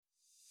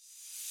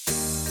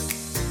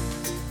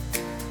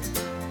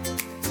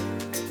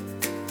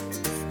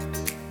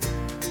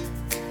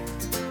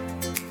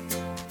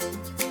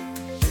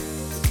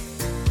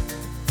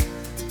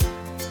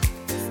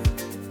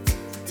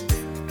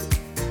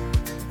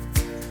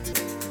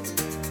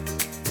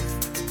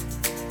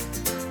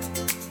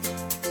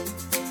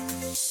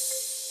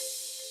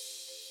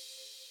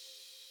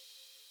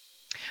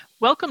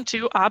Welcome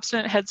to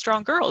Obstinate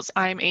Headstrong Girls.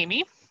 I'm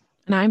Amy,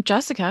 And I'm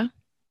Jessica.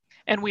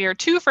 and we are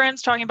two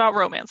friends talking about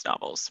romance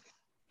novels.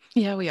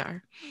 Yeah, we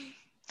are.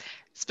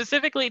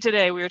 Specifically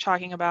today, we are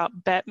talking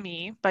about Bet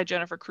Me by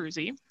Jennifer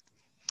Cruzy,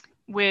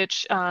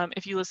 which,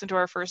 if you listen to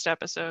our first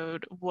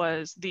episode,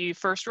 was the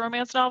first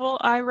romance novel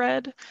I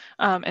read.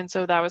 And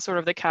so that was sort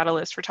of the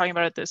catalyst for talking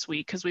about it this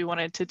week because we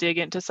wanted to dig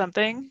into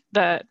something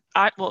that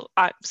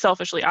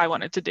selfishly, I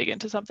wanted to dig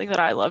into something that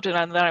I loved, and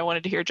then I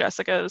wanted to hear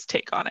Jessica's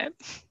take on it.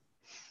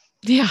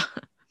 Yeah.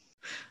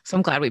 So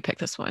I'm glad we picked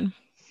this one.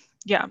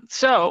 Yeah.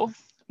 So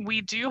we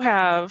do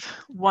have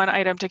one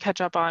item to catch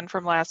up on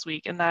from last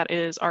week, and that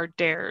is our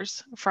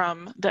dares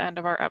from the end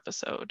of our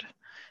episode.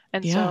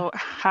 And Yeah. so,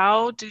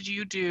 how did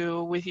you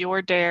do with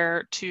your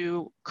dare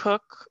to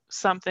cook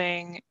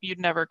something you'd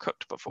never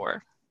cooked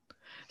before?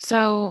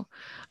 So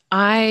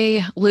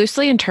I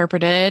loosely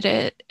interpreted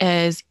it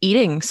as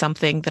eating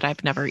something that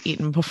I've never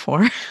eaten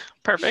before.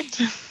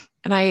 Perfect.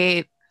 And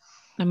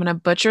I'm going to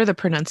butcher the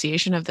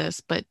pronunciation of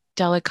this, but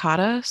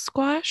delicata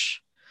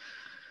squash.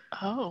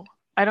 Oh,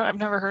 I've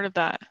never heard of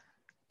that.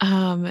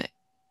 Um,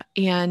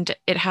 and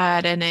it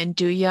had an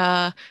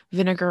andouille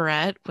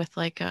vinaigrette with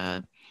like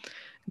a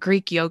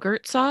Greek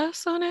yogurt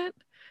sauce on it.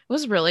 It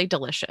was really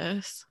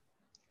delicious.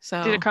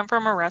 Did it So come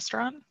from a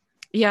restaurant?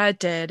 yeah, it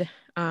did.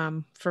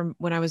 From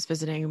when I was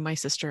visiting my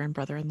sister and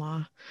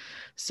brother-in-law. Oh,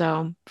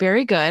 So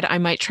very good. I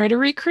might try to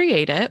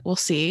recreate it. We'll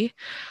see.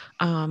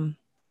 Um,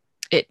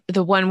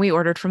 the one we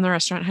ordered from the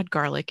restaurant had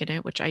garlic in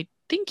it, which I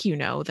think you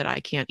know that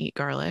I can't eat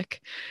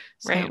garlic.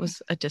 So that right.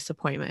 was a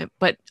disappointment.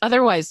 But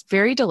otherwise,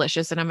 very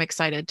delicious, and I'm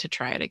excited to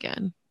try it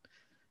again.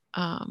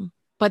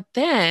 But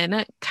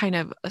then, kind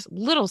of a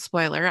little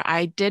spoiler,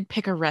 I did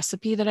pick a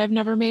recipe that I've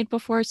never made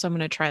before, so I'm going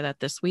to try that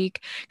this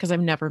week because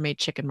I've never made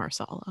chicken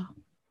marsala.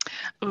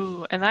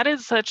 Ooh, and that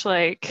is such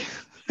like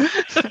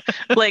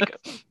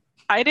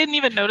I didn't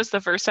even notice the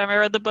first time I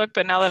read the book,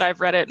 but now that I've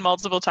read it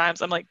multiple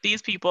times, I'm like,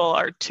 these people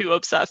are too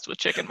obsessed with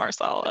chicken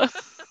marsala.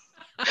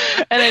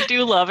 And I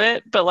do love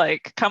it, but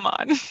like, come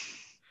on.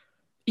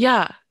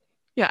 Yeah.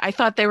 Yeah, I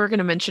thought they were going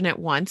to mention it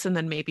once and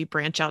then maybe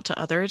branch out to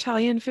other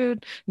Italian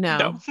food. No,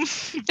 No.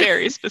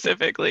 very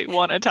specifically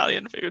one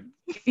Italian food.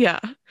 Yeah.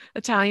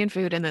 Italian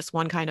food and this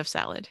one kind of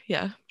salad.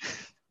 Yeah.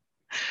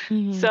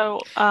 Hmm. So,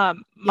 Yeah, so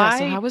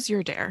my how was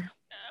your dare?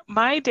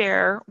 my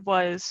dare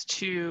was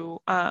to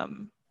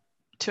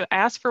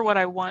ask for what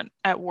I want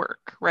at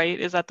work, right?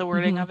 Is that the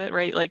wording Hmm. of it,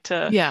 right? Like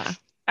to Yeah.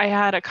 I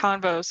had a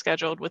convo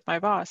scheduled with my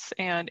boss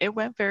and it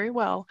went very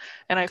well.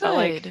 And I felt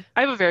like Good.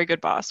 I have a very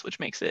good boss, which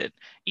makes it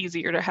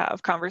easier to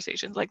have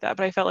conversations like that.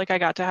 But I felt like I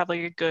got to have like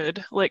a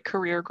good like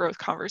career growth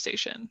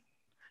conversation,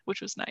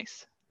 which was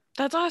nice.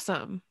 That's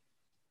awesome.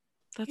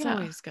 That's Yeah.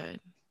 always good.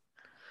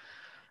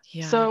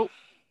 Yeah. So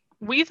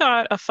we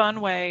thought a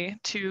fun way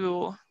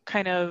to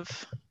kind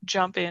of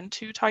jump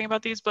into talking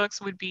about these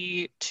books would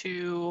be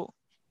to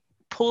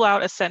pull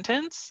out a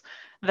sentence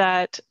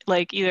that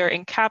like either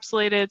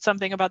encapsulated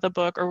something about the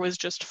book or was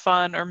just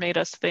fun or made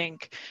us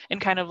think and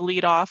kind of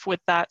lead off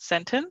with that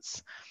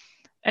sentence.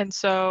 And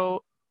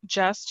so,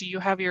 Jess, do you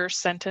have your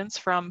sentence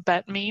from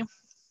Bet Me?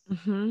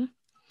 Hmm.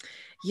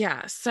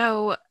 Yeah.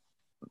 So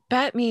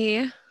Bet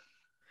Me,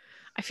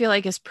 I feel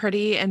like is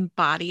pretty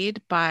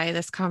embodied by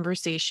this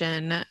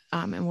conversation,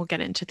 and we'll get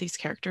into these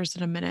characters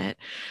in a minute,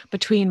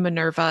 between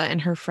Minerva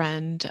and her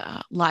friend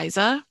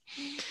Liza.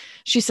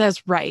 She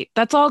says, right,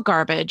 that's all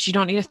garbage. You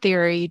don't need a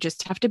theory. You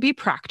just have to be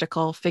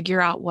practical, figure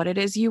out what it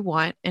is you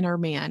want in a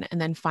man, and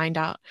then find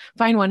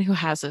one who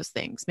has those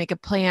things. Make a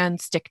plan,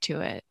 stick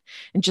to it,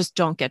 and just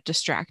don't get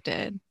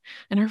distracted.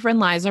 And her friend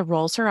Liza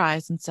rolls her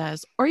eyes and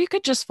says, or you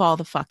could just fall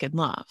the fuck in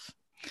love.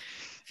 I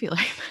feel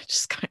like that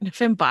just kind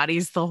of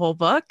embodies the whole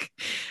book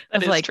That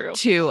of is like true.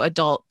 two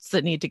adults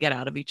that need to get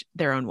out of each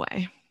their own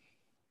way.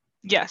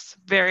 Yes,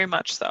 very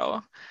much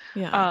so.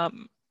 Yeah.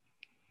 Um,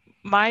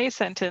 my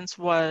sentence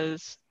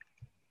was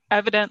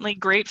evidently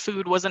great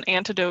food was an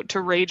antidote to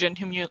rage and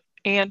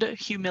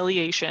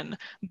humiliation.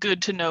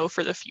 Good to know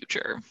for the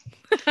future.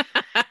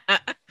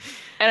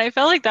 And I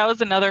felt like that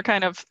was another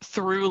kind of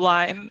through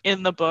line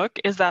in the book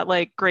is that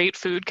like great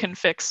food can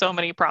fix so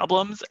many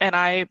problems. And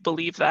I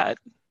believe that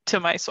to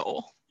my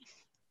soul.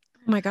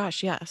 Oh my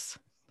gosh, yes.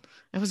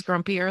 I was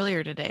grumpy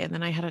earlier today and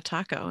then I had a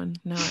taco and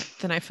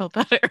then I felt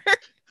better.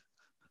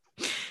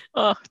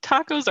 Ugh,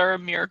 tacos are a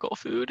miracle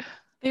food.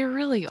 They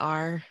really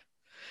are.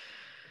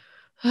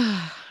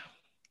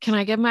 Can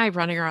I give my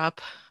runner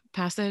up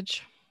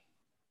passage?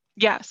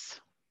 Yes.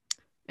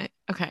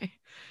 Okay.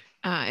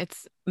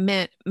 It's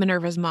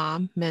Minerva's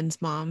mom,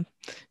 Min's mom.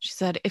 She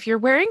said, if you're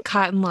wearing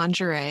cotton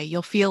lingerie,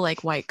 you'll feel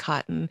like white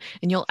cotton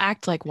and you'll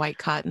act like white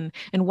cotton.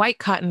 And white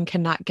cotton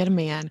cannot get a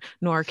man,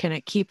 nor can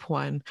it keep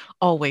one.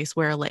 Always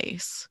wear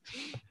lace.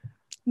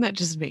 And that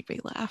just made me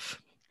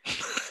laugh.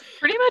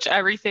 Pretty much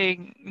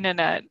everything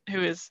Nanette,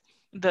 who is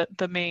the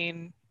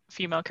main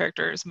female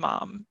character's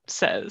mom,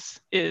 says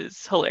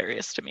is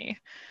hilarious to me.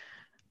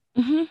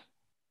 Hmm.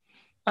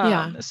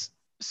 Yeah. Um,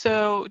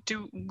 so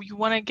do you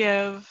want to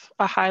give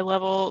a high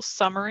level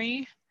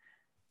summary?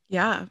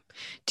 Yeah.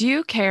 Do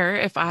you care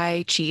if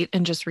I cheat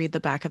and just read the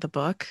back of the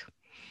book?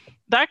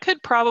 That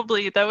would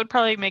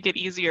probably make it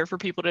easier for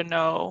people to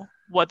know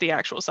what the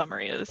actual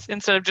summary is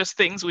instead of just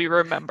things we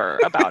remember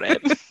about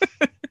it.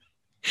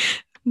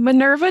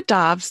 Minerva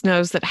Dobbs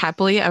knows that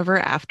happily ever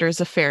after is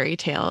a fairy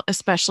tale,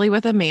 especially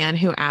with a man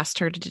who asked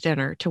her to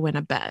dinner to win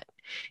a bet.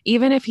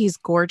 Even if he's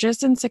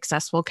gorgeous and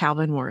successful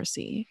Calvin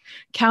Morrissey,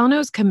 Cal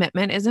knows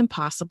commitment is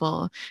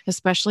impossible,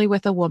 especially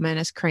with a woman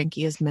as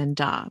cranky as Min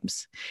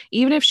Dobbs,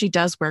 even if she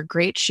does wear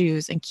great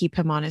shoes and keep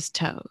him on his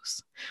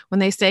toes. When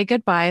they say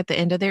goodbye at the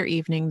end of their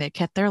evening, they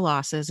cut their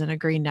losses and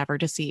agree never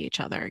to see each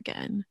other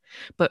again.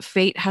 But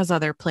fate has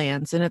other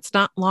plans, and it's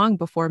not long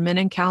before Min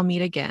and Cal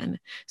meet again.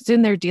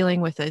 Soon they're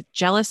dealing with a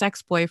jealous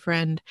ex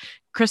boyfriend,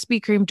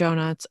 Krispy Kreme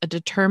donuts, a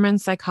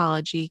determined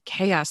psychology,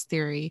 chaos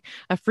theory,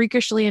 a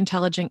freakishly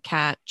intelligent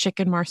cat,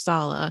 chicken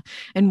marsala,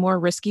 and more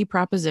risky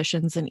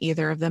propositions than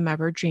either of them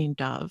ever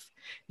dreamed of,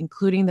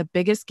 including the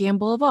biggest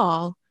gamble of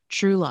all,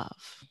 true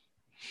love.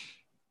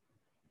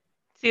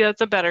 See,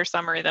 that's a better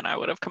summary than I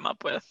would have come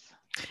up with.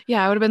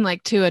 Yeah, I would have been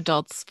like two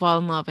adults fall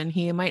in love and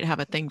he might have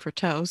a thing for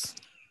toes.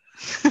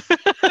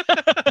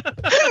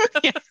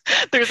 Yeah.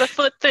 There's a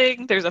foot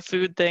thing, there's a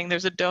food thing,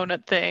 there's a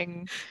donut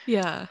thing.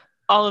 Yeah.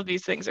 All of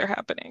these things are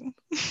happening.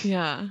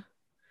 Yeah.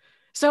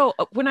 So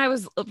when I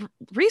was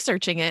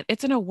researching it,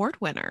 it's an award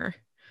winner.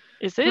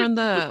 Is it? From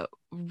the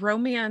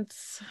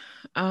romance,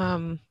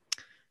 I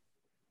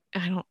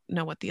don't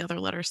know what the other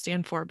letters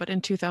stand for, but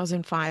in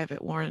 2005,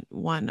 it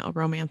won a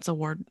romance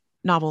award,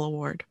 novel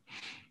award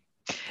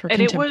for And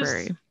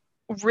contemporary. it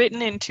was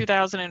written in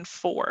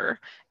 2004.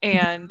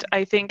 And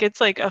I think it's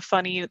like a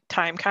funny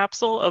time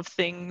capsule of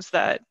things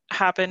that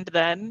happened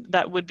then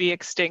that would be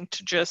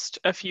extinct just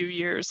a few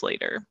years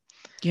later.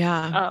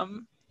 Yeah.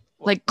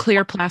 Like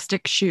clear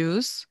plastic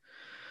shoes.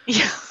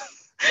 Yeah,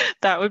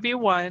 that would be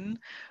one.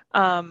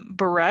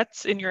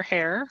 Barrettes in your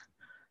hair.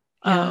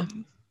 Yeah.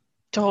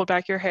 To hold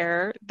back your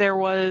hair. There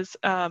was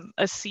a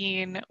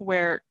scene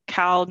where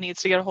Cal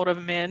needs to get a hold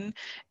of Min,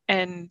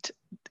 and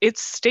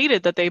it's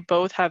stated that they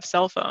both have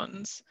cell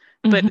phones,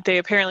 but they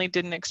apparently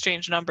didn't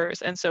exchange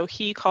numbers. And so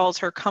he calls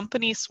her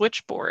company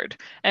switchboard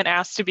and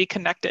asks to be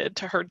connected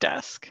to her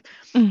desk,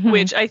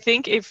 which I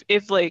think if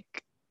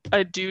like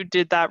a dude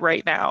did that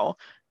right now,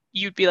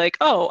 you'd be like,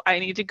 oh, I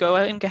need to go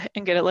and get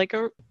it like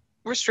a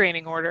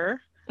restraining order.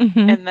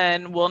 And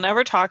then we'll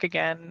never talk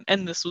again.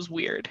 And this was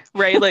weird,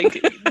 right? Like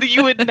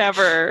you would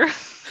never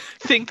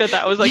think that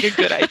that was like a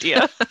good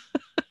idea.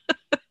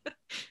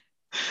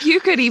 You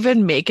could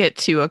even make it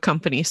to a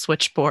company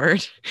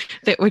switchboard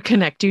that would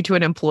connect you to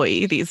an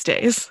employee these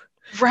days.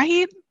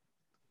 Right?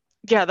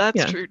 Yeah,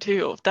 that's true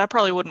too. That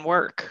probably wouldn't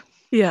work.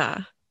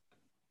 Yeah.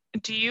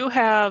 Do you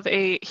have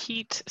a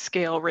heat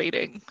scale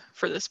rating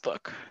for this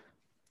book?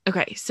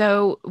 Okay,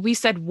 so we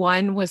said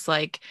 1 was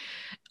like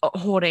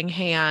holding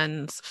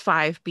hands,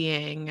 5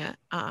 being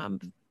a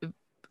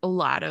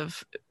lot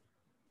of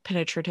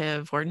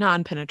penetrative or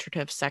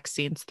non-penetrative sex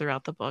scenes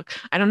throughout the book.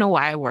 I don't know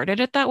why I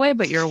worded it that way,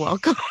 but you're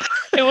welcome.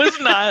 It was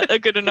not a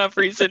good enough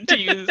reason to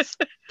use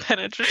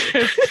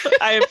penetrative.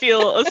 I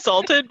feel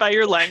assaulted by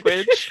your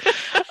language.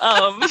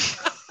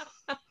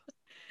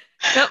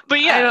 Nope, but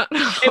yeah,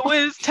 it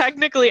was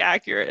technically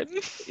accurate.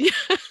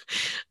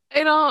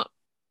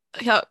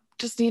 Yeah,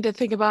 just need to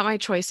think about my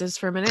choices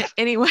for a minute.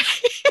 Anyway,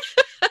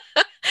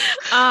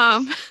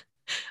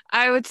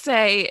 I would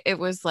say it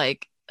was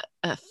like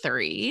a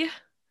 3.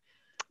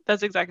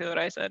 That's exactly what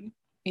I said.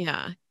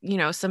 Yeah,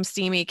 some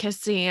steamy kiss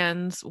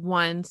scenes,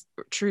 1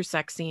 true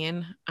sex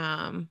scene,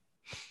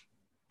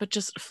 but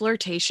just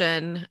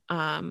flirtation,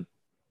 and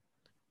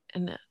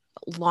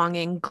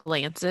longing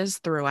glances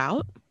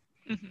throughout.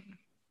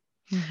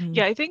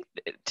 Yeah, I think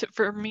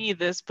for me,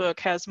 this book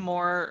has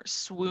more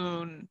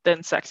swoon than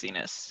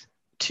sexiness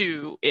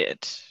to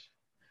it.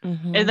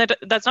 And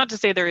that's not to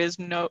say there is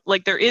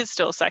there is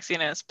still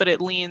sexiness, but it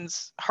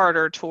leans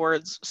harder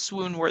towards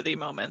swoon-worthy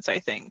moments, I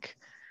think,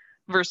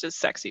 versus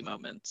sexy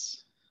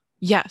moments.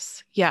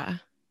 Yes. Yeah.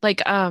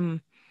 Like,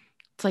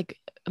 it's like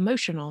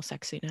emotional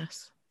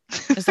sexiness.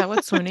 Is that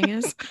what swooning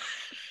is?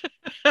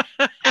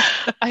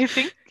 I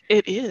think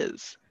it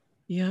is.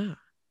 Yeah.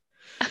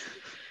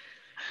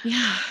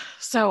 Yeah.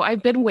 So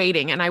I've been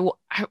waiting, and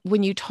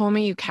when you told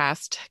me you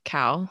cast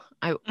Cal,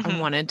 I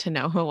wanted to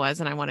know who it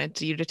was, and I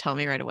wanted you to tell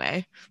me right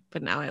away.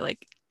 But now I'm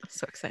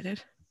so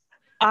excited.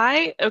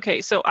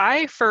 So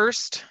I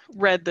first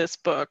read this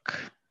book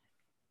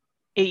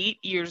 8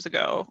 years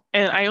ago,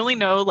 and I only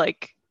know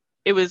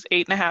it was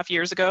 8.5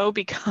 years ago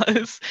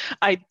because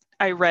I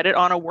read it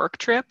on a work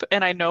trip,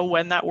 and I know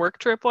when that work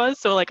trip was.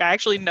 So I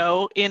actually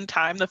know in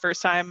time the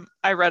first time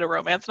I read a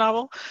romance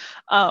novel,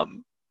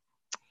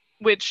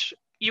 which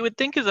you would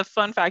think is a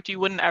fun fact you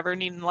wouldn't ever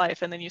need in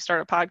life. And then you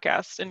start a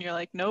podcast and you're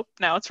like, nope,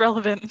 now it's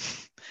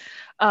relevant.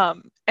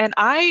 And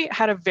I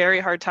had a very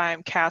hard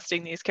time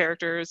casting these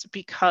characters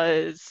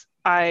because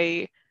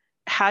I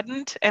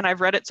hadn't, and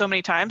I've read it so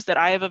many times that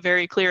I have a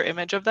very clear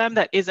image of them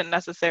that isn't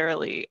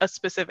necessarily a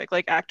specific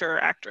actor or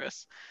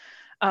actress.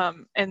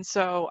 And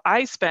so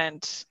I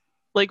spent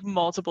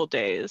multiple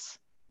days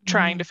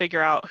trying to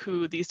figure out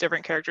who these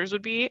different characters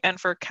would be. And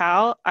for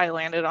Cal, I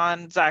landed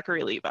on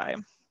Zachary Levi.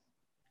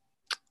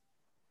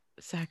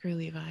 Zachary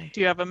Levi.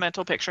 Do you have a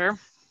mental picture?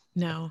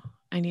 No,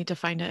 I need to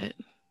find it.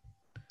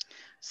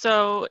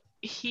 So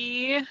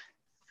he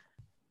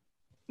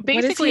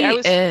basically, what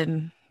is he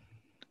in?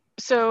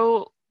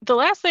 So the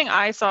last thing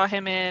I saw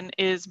him in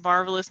is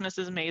Marvelous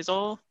Mrs.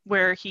 Maisel,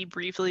 where he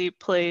briefly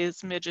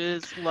plays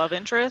Midge's love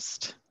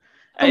interest.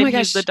 Oh my and gosh.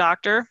 He's the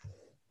doctor.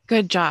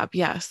 Good job.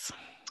 Yes.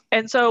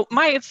 And so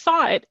my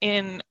thought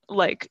in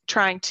like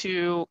trying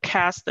to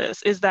cast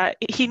this is that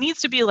he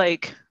needs to be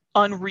like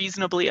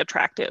unreasonably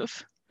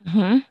attractive,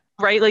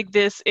 right? Like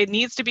this, it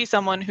needs to be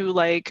someone who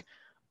like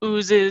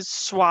oozes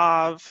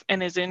suave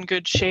and is in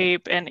good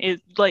shape, and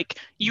it like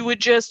you would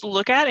just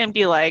look at it and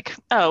be like,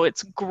 oh,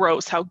 it's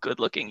gross how good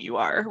looking you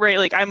are, right?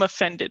 Like I'm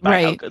offended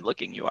by how good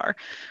looking you are.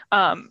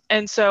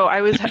 And so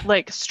I was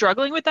like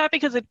struggling with that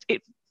because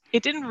it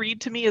didn't read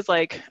to me as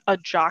like a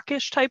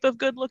jockish type of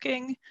good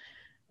looking,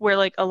 where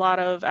like a lot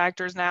of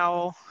actors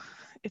now,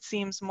 it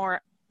seems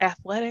more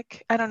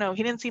athletic. I don't know.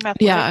 He didn't seem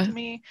athletic to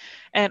me.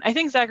 And I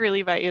think Zachary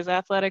Levi is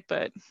athletic,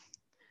 but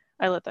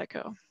I let that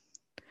go.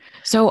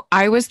 So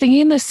I was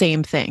thinking the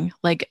same thing,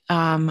 like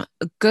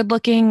good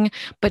looking,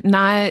 but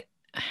not,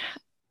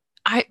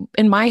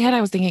 in my head,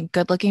 I was thinking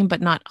good looking,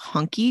 but not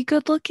hunky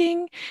good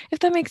looking, if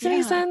that makes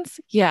any sense.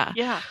 Yeah.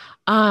 Yeah.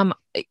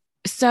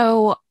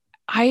 So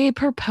I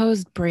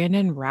proposed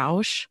Brandon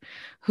Roush,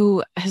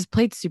 who has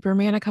played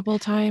Superman a couple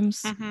of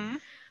times.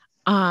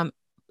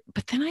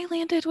 But then I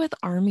landed with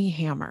Armie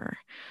Hammer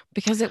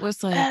because it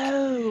was like,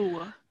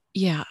 oh,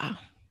 yeah,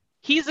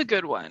 he's a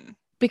good one.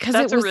 Because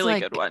that's it was a really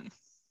like, good one.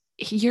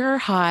 You're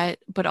hot,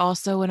 but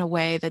also in a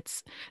way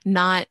that's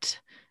not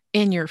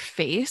in your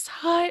face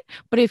hot.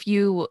 But if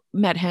you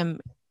met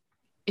him,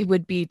 it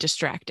would be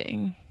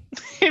distracting.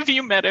 If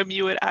you met him,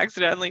 you would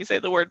accidentally say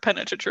the word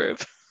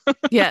penetrative.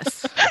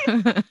 Yes.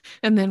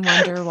 And then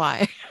wonder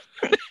why.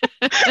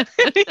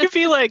 You'd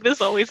be like,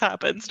 this always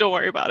happens. Don't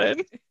worry about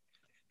it.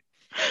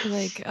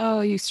 Like,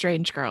 oh, you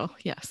strange girl.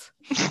 Yes.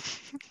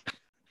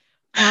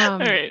 All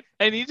right.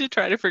 I need to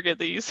try to forget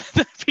that you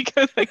said that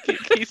because I keep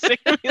making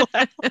me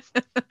laugh.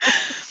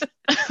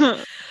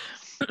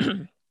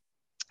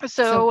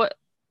 So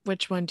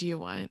which one do you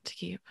want to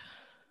keep?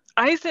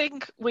 I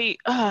think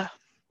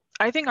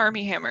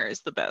Armie Hammer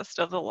is the best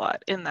of the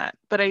lot in that,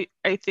 but I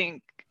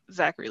think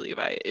Zachary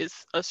Levi is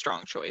a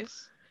strong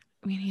choice.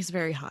 I mean, he's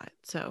very hot,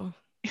 so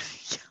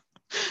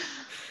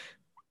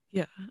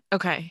yeah.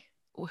 Okay.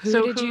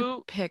 Who did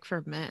you pick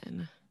for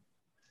men?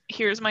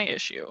 Here's my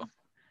issue.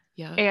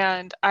 Yeah.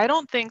 And I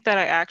don't think that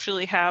I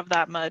actually have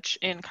that much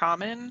in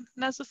common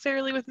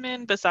necessarily with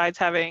men, besides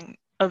having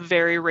a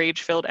very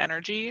rage-filled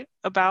energy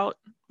about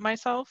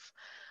myself.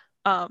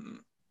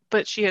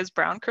 But she has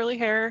brown curly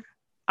hair.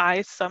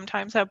 I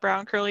sometimes have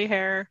brown curly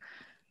hair.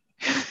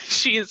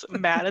 She's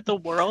mad at the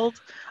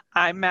world.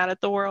 I'm mad at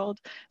the world.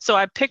 So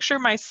I picture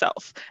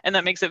myself, and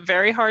that makes it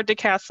very hard to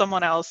cast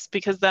someone else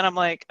because then I'm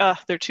like,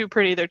 they're too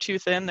pretty, they're too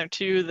thin, they're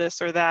too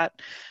this or that.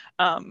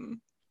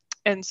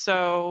 And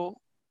so...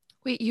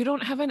 Wait, you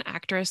don't have an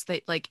actress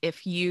that, like,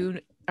 if you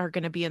are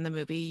going to be in the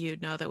movie, you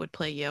know that would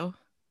play you?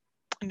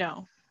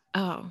 No.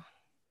 Oh.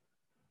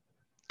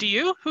 Do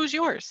you? Who's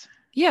yours?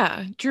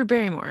 Yeah, Drew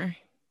Barrymore.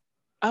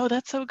 Oh,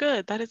 that's so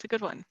good. That is a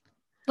good one.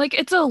 Like,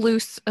 it's a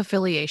loose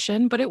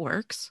affiliation, but it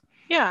works.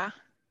 Yeah.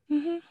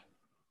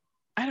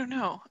 I don't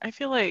know. I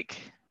feel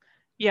like,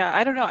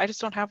 I don't know. I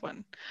just don't have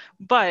one.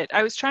 But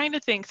I was trying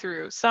to think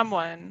through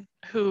someone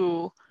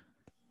who...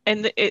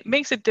 And it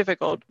makes it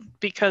difficult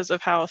because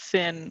of how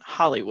thin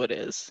Hollywood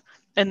is.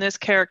 And this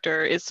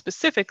character is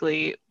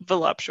specifically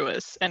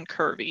voluptuous and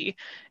curvy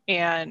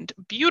and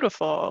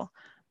beautiful.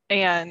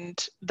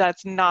 And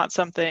that's not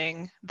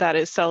something that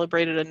is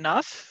celebrated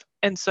enough.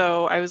 And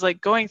so I was like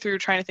going through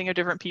trying to think of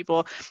different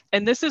people.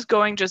 And this is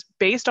going just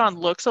based on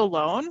looks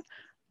alone.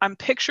 I'm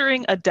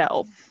picturing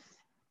Adele.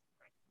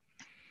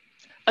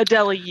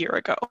 Adele a year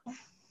ago.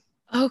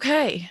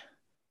 Okay.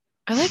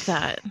 I like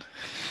that.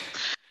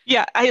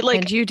 Yeah,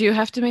 and you do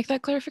have to make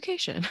that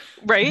clarification,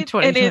 right?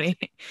 2020,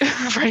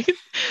 right?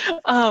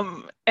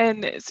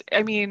 And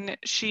I mean,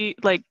 she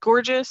like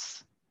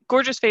gorgeous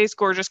face,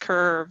 gorgeous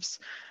curves.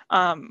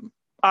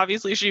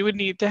 Obviously, she would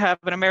need to have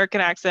an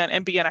American accent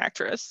and be an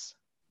actress,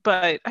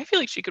 but I feel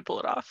like she could pull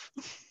it off.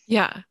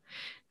 Yeah.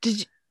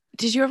 Did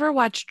you ever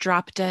watch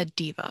Drop Dead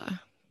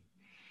Diva?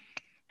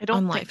 I don't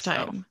on think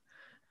Lifetime.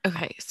 So.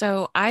 Okay,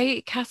 so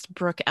I cast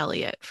Brooke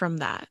Elliott from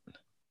that.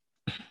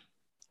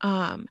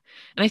 And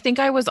I think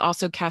I was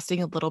also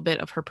casting a little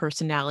bit of her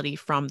personality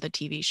from the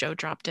TV show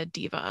Drop Dead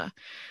Diva,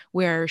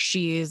 where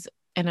she's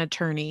an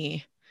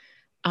attorney,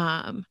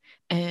 and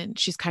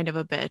she's kind of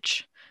a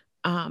bitch.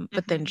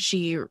 But then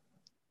she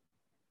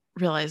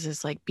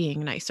realizes like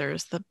being nicer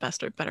is the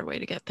best or better way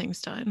to get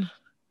things done.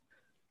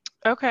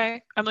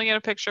 Okay. I'm looking at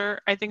a picture.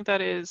 I think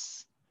I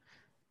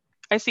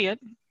see it.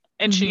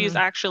 And she's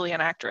actually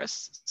an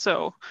actress.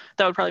 So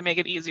that would probably make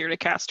it easier to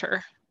cast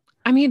her.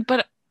 I mean,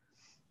 but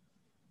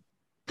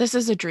this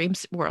is a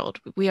dreams world.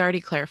 We already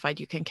clarified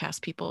you can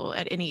cast people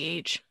at any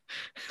age.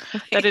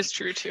 That is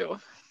true too.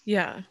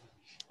 Yeah.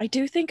 I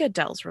do think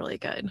Adele's really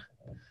good.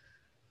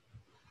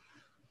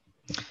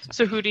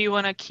 So who do you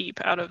want to keep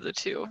out of the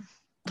two?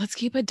 Let's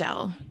keep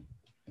Adele.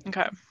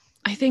 Okay.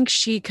 I think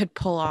she could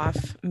pull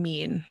off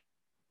Mean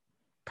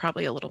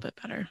probably a little bit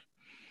better.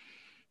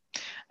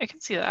 I can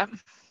see that.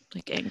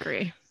 Like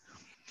angry.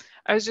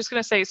 I was just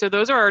going to say, so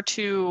those are our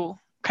two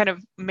kind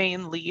of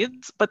main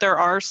leads, but there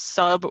are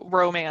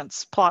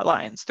sub-romance plot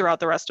lines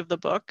throughout the rest of the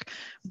book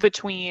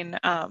between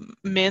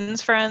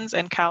Min's friends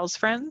and Cal's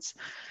friends.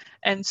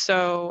 And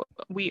so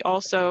we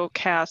also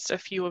cast a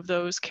few of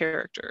those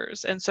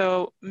characters. And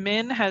so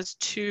Min has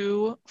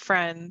two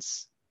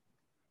friends,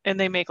 and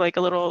they make like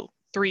a little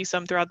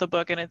threesome throughout the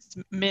book, and it's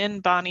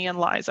Min, Bonnie, and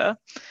Liza.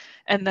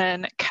 And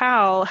then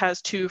Cal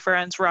has two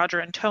friends, Roger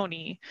and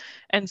Tony.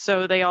 And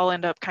so they all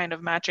end up kind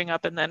of matching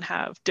up and then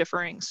have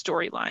differing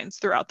storylines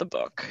throughout the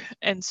book.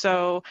 And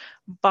so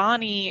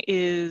Bonnie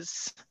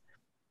is,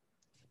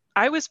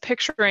 I was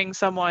picturing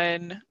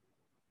someone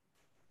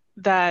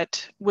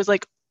that was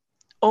like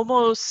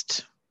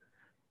almost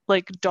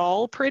like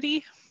doll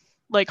pretty,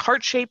 like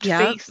heart-shaped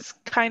face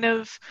kind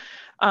of.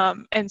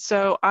 And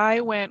so I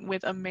went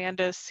with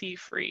Amanda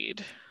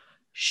Seyfried.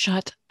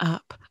 Shut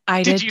up.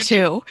 I did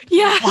too.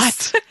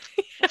 Yes.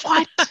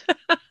 What?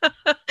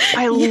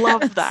 I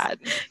love that.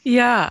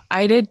 Yeah,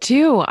 I did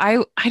too.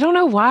 I don't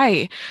know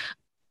why.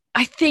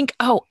 I think,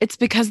 it's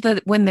because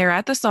when they're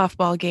at the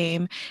softball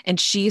game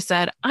and she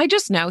said, I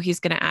just know he's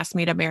going to ask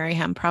me to marry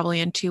him probably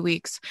in 2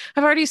 weeks.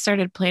 I've already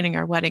started planning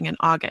our wedding in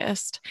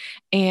August.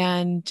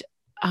 And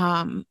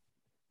so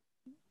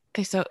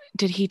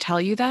did he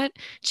tell you that?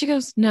 She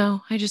goes,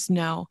 no, I just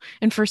know.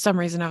 And for some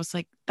reason I was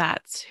like,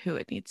 that's who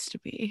it needs to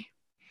be.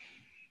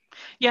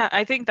 Yeah,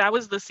 I think that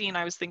was the scene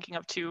I was thinking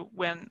of too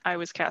when I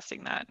was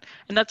casting that.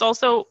 And that's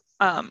also,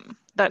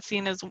 that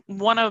scene is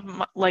one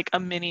of like a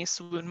mini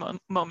swoon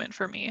moment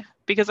for me,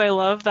 because I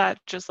love that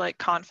just like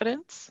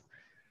confidence.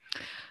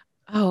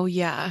 Oh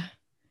yeah.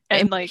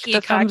 And like he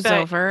the comes fact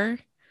that, over.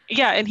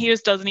 Yeah, and he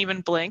just doesn't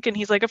even blink, and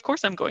he's like, of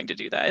course I'm going to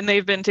do that. And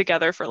they've been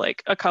together for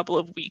like a couple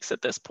of weeks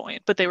at this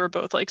point, but they were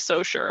both like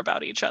so sure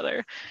about each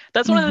other.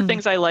 That's one of the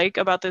things I like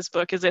about this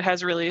book, is it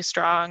has really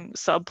strong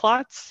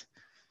subplots.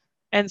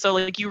 And so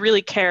like you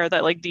really care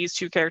that like these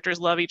two characters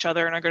love each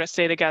other and are going to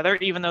stay together,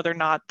 even though they're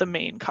not the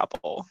main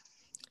couple.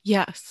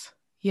 Yes.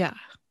 Yeah.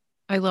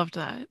 I loved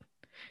that.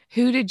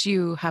 Who did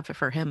you have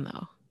for him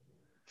though?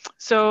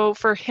 So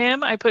for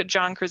him, I put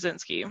John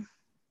Krasinski.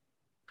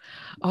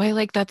 Oh, I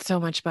like that so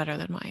much better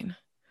than mine.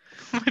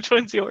 Which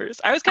one's yours?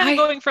 I was kind of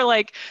going for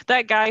like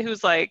that guy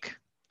who's like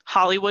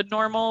Hollywood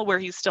normal, where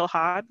he's still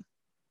hot.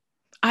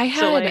 I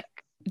had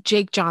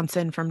Jake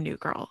Johnson from New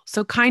Girl.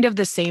 So kind of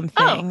the same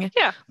thing. Oh,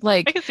 yeah.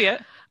 Like I can see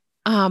it.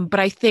 But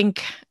I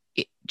think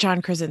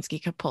John Krasinski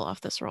could pull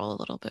off this role a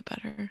little bit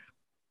better.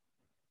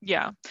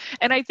 Yeah.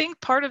 And I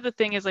think part of the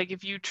thing is like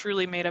if you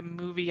truly made a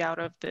movie out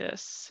of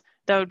this,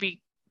 that would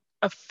be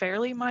a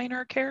fairly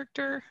minor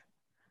character.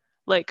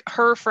 Like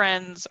her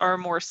friends are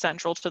more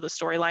central to the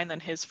storyline than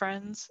his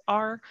friends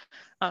are.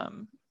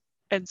 And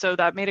so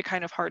that made it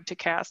kind of hard to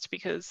cast,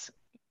 because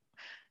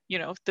you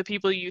know, the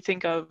people you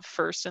think of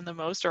first and the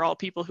most are all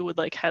people who would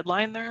like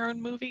headline their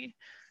own movie.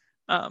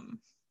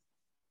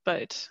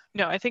 But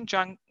no, I think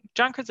John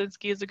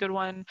Krasinski is a good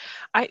one.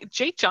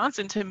 Jake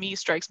Johnson to me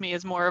strikes me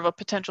as more of a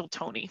potential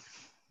Tony.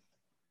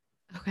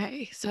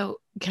 Okay,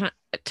 so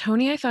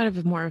Tony, I thought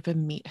of more of a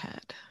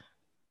meathead.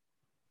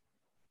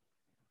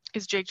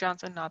 Is Jake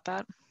Johnson not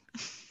that?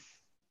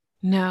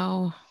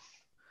 No,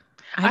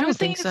 I was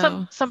thinking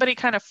so. Somebody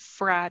kind of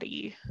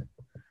fratty.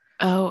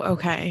 Oh,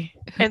 okay.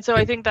 And so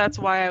I think that's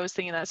why I was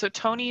thinking that. So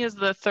Tony is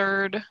the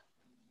third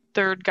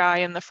guy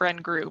in the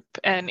friend group,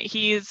 and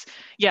he's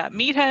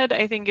meathead.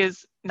 I think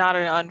is not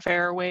an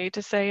unfair way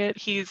to say it.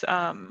 He's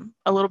a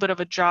little bit of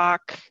a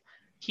jock.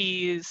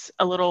 He's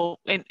a little,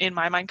 in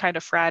my mind, kind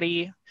of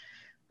fratty,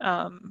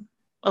 a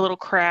little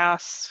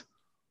crass,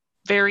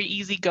 very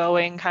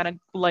easygoing, kind of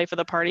life of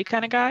the party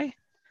kind of guy.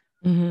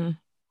 Mm-hmm.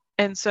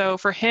 And so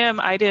for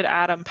him, I did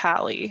Adam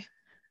Pally,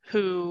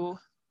 who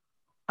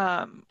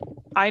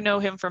I know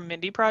him from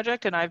Mindy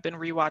Project, and I've been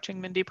rewatching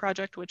Mindy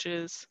Project, which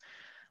is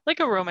like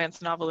a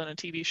romance novel and a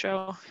TV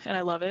show, and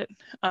I love it.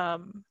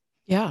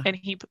 Yeah. And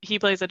he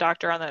plays a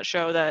doctor on that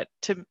show that,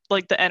 to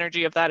like, the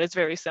energy of that is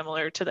very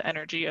similar to the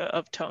energy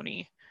of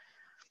Tony.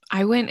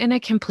 I went in a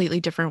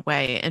completely different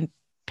way and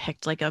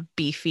picked like a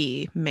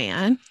beefy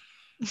man.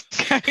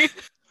 Okay.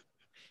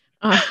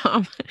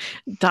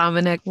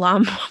 Dominic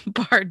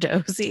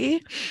Lombardozzi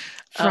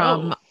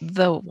from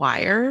The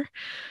Wire.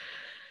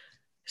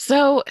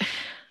 So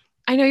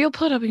I know you'll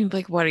put up and be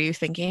like, what are you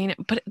thinking?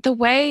 But the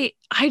way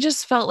I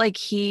just felt like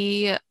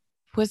they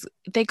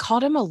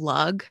called him a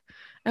lug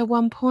at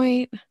one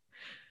point.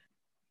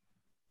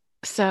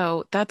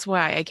 So that's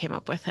why I came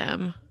up with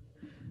him.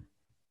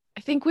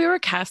 I think we were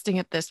casting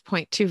at this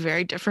point two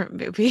very different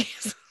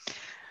movies.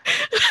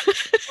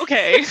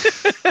 Okay.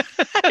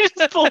 I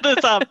just pulled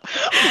this up.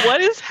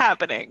 What is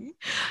happening?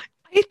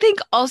 I think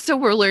also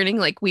we're learning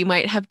like we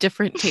might have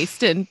different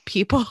taste in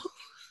people.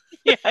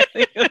 Yeah, I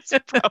think that's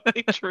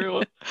probably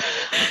true.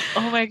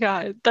 Oh my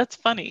God, that's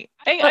funny.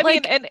 I But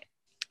mean, like, and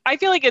I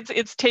feel like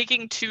it's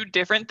taking two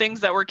different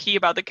things that were key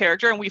about the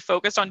character and we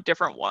focused on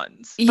different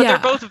ones, but they're yeah,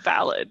 both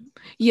valid.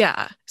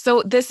 yeah.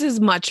 So this is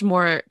much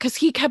more because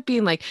he kept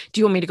being like,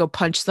 "Do you want me to go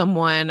punch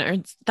someone?" Or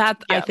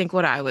that I Yeah, think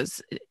what I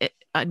was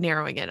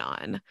narrowing it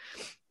on.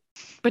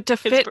 But to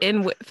it's fit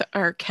in with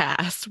our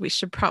cast, we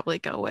should probably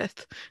go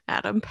with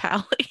Adam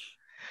Pally.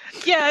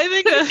 yeah, I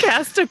think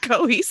Cast a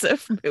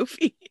cohesive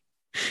movie.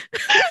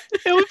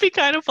 it would be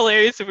kind of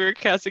hilarious if we were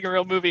casting a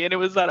real movie and it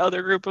was that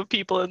other group of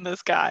people and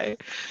this guy.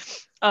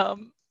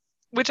 Um,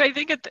 which I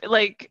think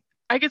like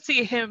I could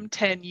see him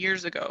 10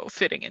 years ago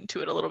fitting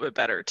into it a little bit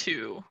better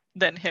too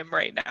than him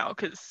right now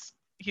because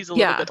he's a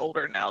little Yeah. bit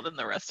older now than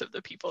the rest of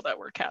the people that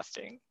we're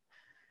casting.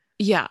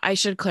 Yeah, I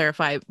should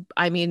clarify.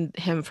 I mean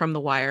him from The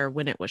Wire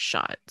when it was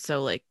shot.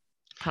 So like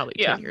probably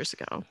Yeah, 10 years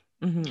ago.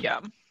 Hmm. yeah.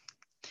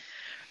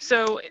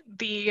 So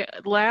the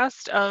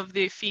last of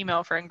the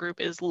female friend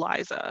group is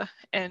Liza,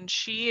 and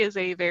she is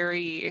a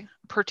very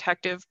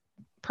protective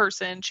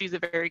person. She's a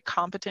very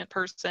competent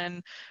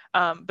person,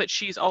 but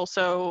she's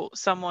also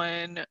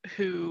someone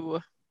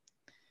who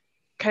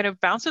kind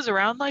of bounces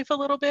around life a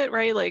little bit,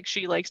 right? Like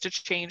she likes to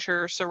change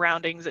her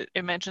surroundings.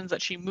 It mentions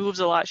that she moves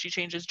a lot, she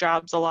changes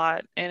jobs a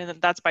lot, and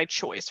that's by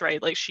choice,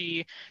 right? Like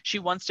she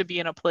wants to be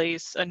in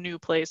a new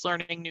place,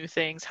 learning new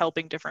things,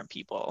 helping different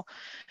people.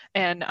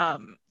 And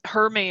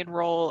her main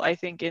role, I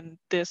think, in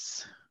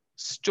this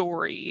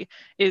story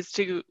is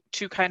to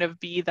kind of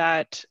be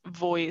that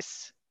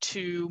voice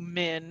to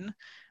Min,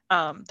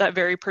 that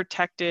very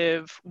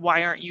protective,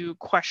 why aren't you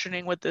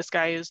questioning what this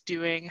guy is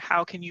doing?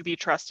 How can you be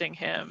trusting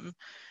him?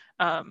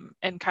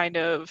 And kind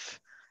of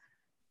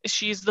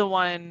she's the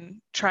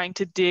one trying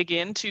to dig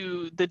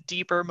into the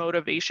deeper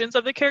motivations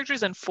of the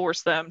characters and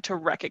force them to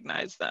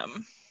recognize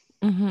them.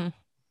 Hmm.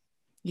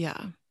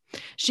 Yeah.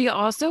 She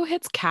also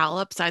hits Cal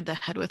upside the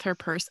head with her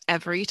purse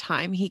every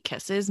time he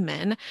kisses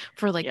Min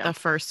for like Yeah, the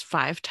first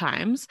 5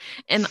 times.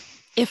 And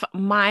if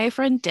my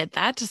friend did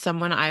that to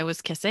someone I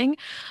was kissing,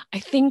 I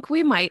think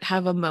we might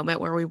have a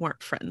moment where we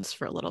weren't friends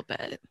for a little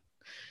bit.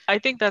 I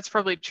think that's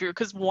probably true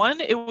because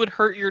one, it would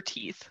hurt your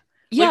teeth.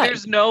 Like Yeah.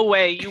 there's no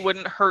way you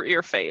wouldn't hurt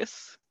your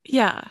face.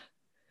 Yeah.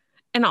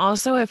 And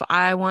also, if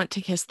I want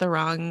to kiss the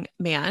wrong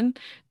man,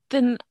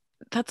 then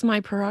that's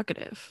my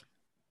prerogative.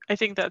 I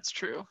think that's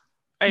true.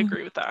 I Mhm.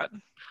 agree with that.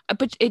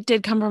 But it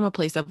did come from a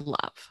place of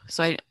love.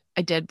 So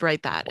I did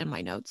write that in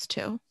my notes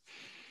too.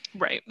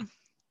 Right.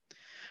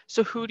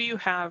 So who do you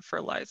have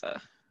for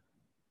Liza?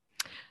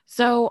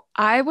 So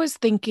I was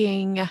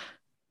thinking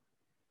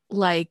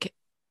like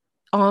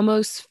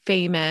almost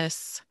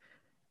famous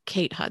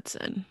Kate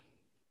Hudson,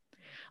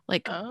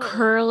 like Oh,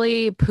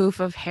 curly poof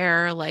of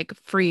hair, like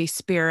free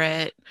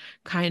spirit,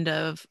 kind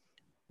of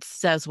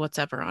says what's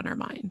ever on her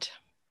mind.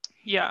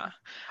 yeah.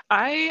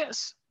 I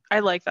I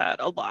like that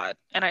a lot,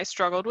 and I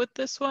struggled with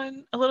this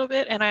one a little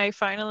bit, and I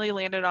finally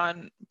landed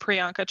on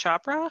Priyanka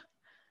Chopra.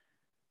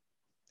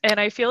 And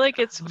I feel like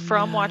it's Oh,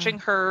 from yeah. watching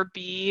her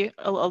be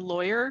a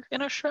lawyer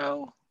in a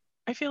show.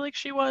 I feel like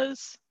she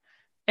was.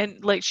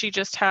 And like she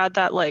just had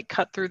that like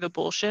cut through the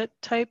bullshit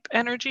type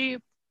energy,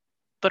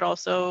 but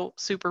also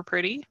super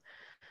pretty.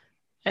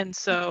 And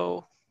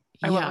so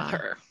I went with Yeah.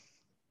 her.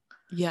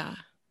 Yeah.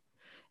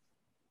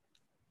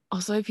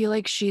 Also, I feel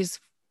like she's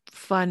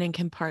fun and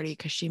can party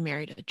because she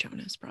married a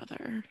Jonas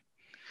brother.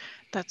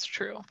 That's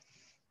true.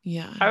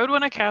 Yeah. I would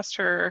want to cast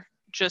her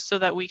just so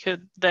that we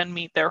could then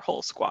meet their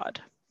whole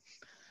squad.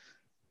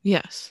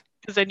 Yes.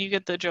 Because then you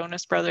get the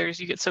Jonas Brothers,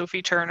 you get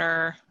Sophie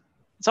Turner.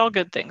 It's all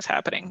good things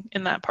happening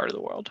in that part of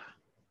the world.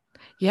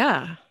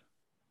 Yeah.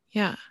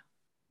 Yeah.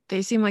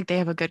 They seem like they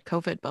have a good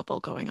COVID bubble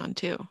going on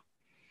too.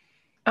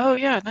 Oh,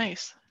 yeah,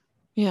 nice.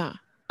 Yeah.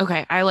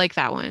 Okay. I like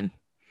that one.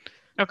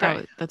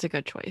 Okay. That's a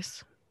good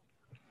choice.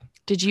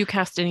 Did you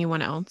cast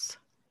anyone else?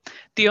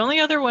 The only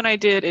other one I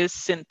did is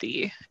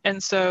Cynthia.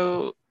 And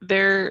so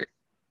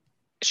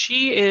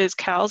she is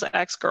Cal's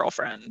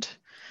ex-girlfriend.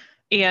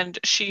 And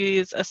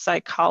she's a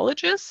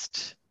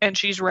psychologist and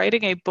she's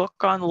writing a book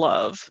on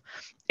love.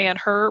 And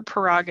her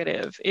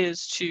prerogative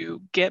is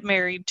to get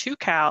married to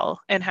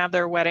Cal and have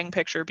their wedding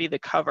picture be the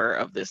cover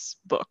of this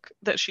book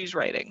that she's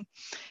writing.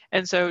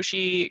 And so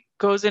she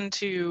goes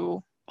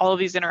into all of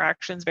these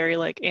interactions very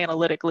like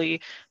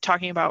analytically,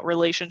 talking about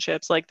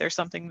relationships like there's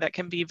something that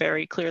can be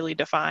very clearly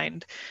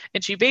defined.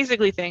 And she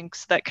basically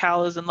thinks that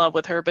Cal is in love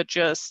with her, but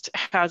just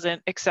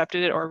hasn't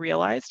accepted it or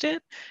realized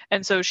it.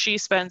 And so she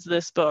spends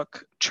this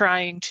book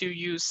trying to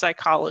use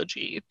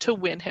psychology to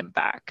win him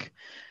back.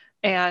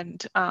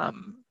 And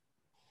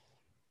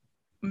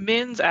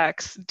Min's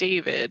ex,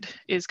 David,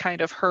 is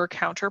kind of her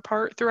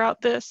counterpart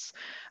throughout this.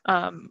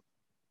 Um,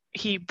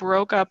 he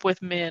broke up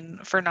with Min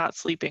for not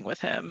sleeping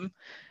with him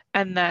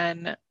and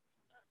then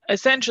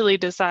essentially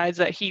decides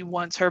that he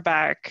wants her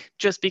back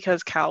just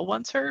because Cal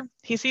wants her.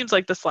 He seems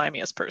like the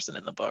slimiest person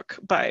in the book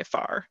by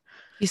far.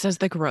 He says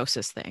the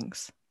grossest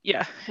things.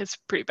 Yeah, it's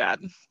pretty bad.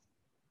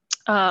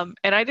 And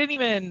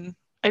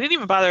I didn't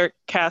even bother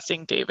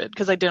casting David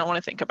because I didn't want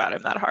to think about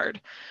him that hard.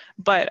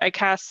 But I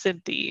cast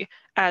Cynthia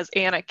as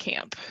Anna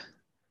Camp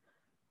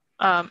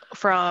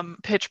from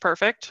Pitch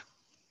Perfect.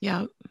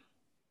 Yeah.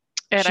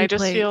 And I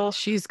just feel,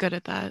 she's good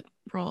at that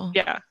role.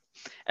 yeah,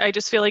 I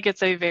just feel like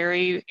it's a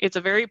very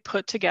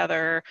put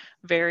together,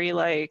 very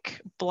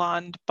like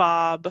blonde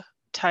bob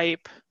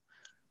type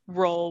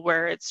role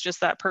where it's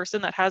just that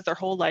person that has their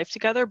whole life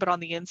together, but on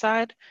the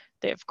inside,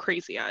 they have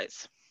crazy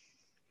eyes.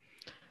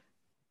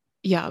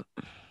 Yeah.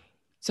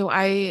 So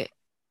I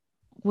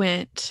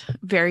went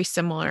very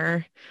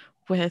similar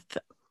with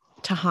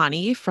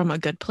Tahani from A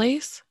Good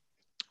Place.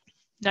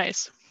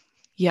 Nice.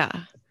 Yeah.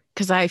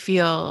 Because I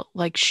feel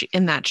like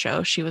in that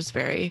show, she was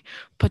very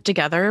put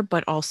together,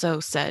 but also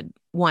said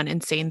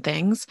insane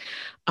things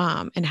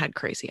and had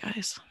crazy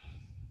eyes.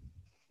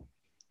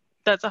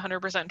 That's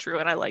 100% true.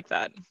 And I like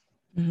that.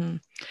 Mm-hmm.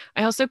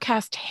 I also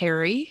cast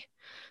Harry,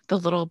 the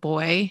little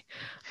boy.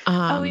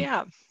 Oh,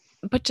 yeah.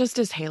 But just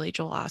as Haley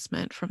Joel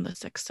Osment from The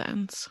Sixth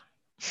Sense.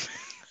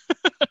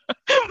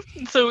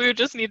 So we would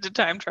just need to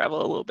time travel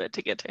a little bit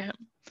to get to him.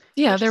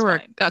 Yeah, there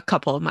were a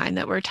couple of mine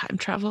that were time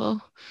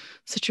travel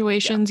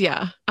situations.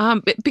 Yeah.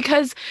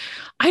 Because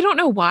I don't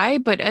know why,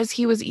 but as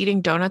he was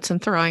eating donuts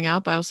and throwing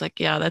up, I was like,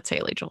 yeah, that's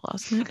Haley Joel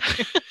Osment.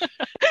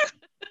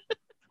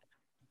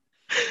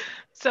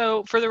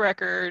 So for the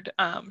record,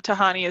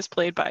 Tahani is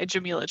played by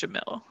Jameela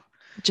Jamil.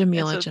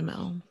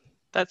 Jamil.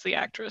 That's the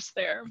actress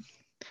there.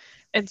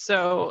 And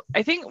so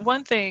I think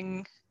one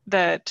thing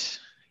that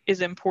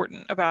is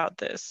important about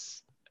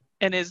this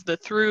and is the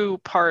through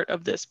part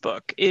of this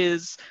book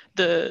is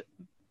the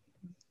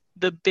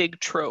big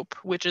trope,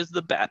 which is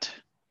the bet.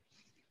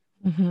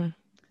 Mm-hmm.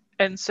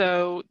 And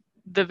so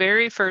the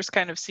very first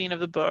kind of scene of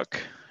the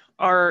book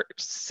are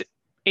 6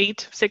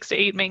 to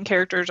 8 main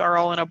characters are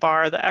all in a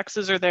bar. The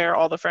exes are there,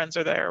 all the friends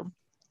are there.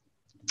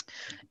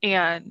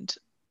 And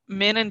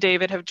Min and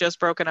David have just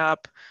broken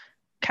up.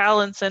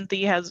 Cal and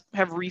Cynthia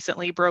have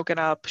recently broken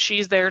up.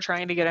 She's there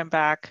trying to get him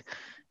back.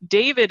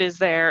 David is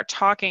there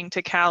talking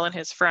to Cal and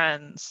his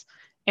friends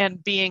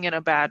and being in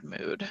a bad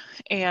mood.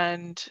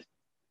 And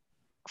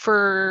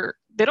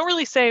they don't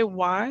really say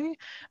why,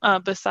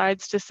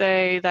 besides to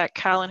say that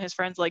Cal and his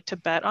friends like to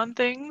bet on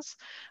things,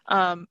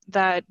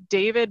 that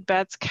David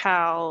bets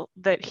Cal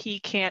that he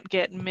can't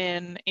get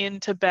Min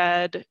into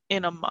bed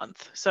in a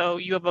month. So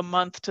you have a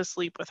month to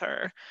sleep with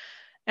her.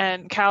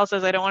 And Cal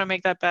says, I don't want to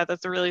make that bet.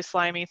 That's a really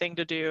slimy thing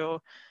to do.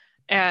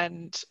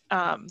 And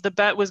the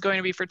bet was going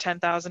to be for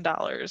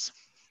 $10,000.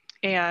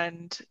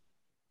 And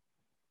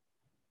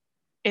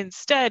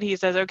instead he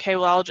says, okay,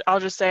 well, I'll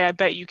just say, I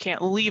bet you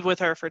can't leave with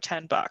her for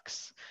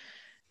 $10.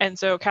 And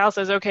so Cal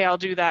says, okay, I'll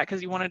do that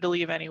because he wanted to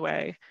leave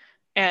anyway.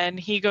 And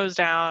he goes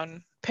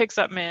down, picks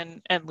up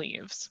Min, and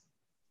leaves.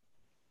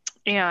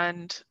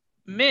 And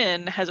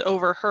Min has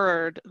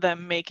overheard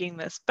them making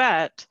this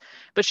bet,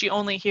 but she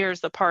only hears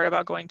the part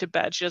about going to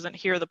bed. She doesn't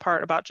hear the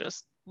part about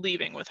just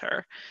leaving with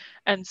her.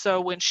 And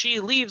so when she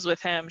leaves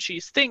with him,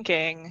 she's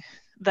thinking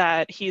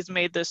that he's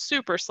made this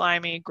super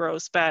slimy,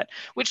 gross bet,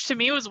 which to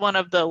me was one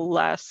of the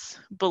less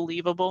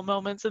believable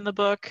moments in the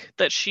book,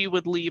 that she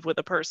would leave with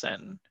a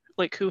person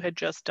like who had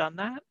just done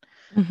that.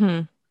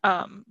 Mm-hmm.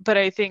 But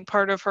I think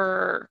part of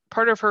her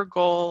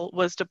goal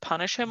was to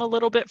punish him a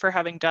little bit for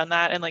having done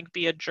that and like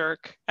be a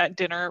jerk at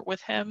dinner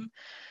with him.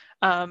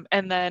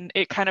 And then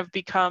it kind of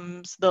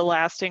becomes the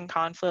lasting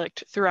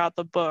conflict throughout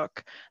the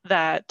book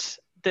that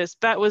this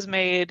bet was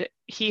made.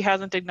 He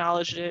hasn't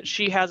acknowledged it.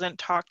 She hasn't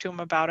talked to him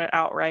about it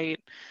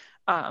outright.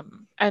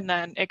 And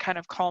then it kind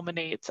of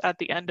culminates at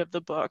the end of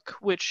the book,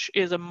 which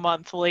is a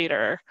month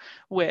later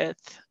with,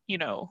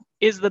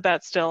 is the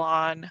bet still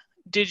on?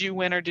 Did you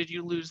win or did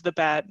you lose the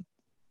bet?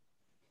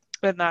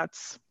 And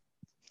that's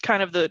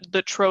kind of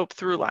the trope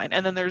through line.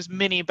 And then there's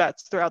mini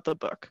bets throughout the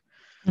book,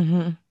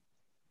 mm-hmm.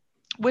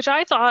 which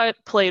I thought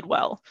played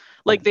well.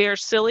 Like they are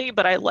silly,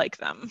 but I like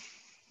them.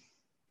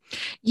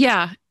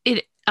 Yeah,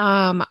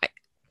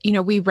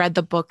 we read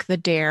the book The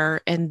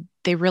Dare, and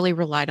they really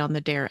relied on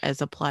the dare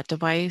as a plot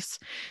device.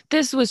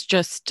 This was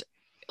just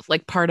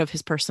like part of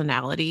his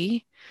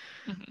personality.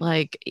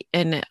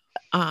 Mm-hmm.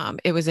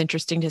 It was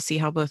interesting to see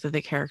how both of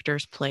the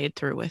characters played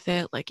through with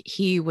it. Like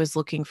he was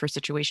looking for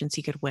situations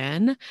he could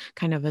win,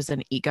 kind of as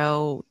an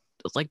ego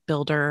like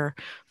builder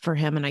for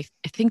him. And I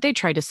think they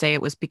tried to say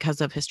it was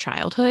because of his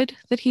childhood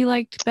that he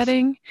liked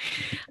betting.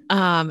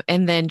 And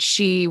then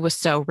she was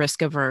so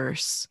risk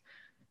averse.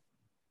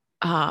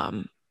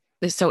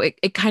 So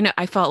it kind of,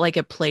 I felt like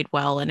it played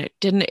well, and it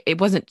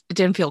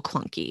didn't feel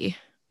clunky.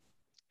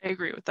 I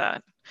agree with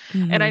that.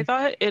 Mm-hmm. And I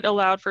thought it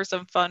allowed for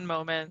some fun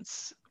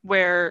moments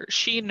where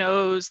she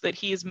knows that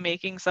he's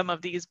making some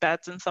of these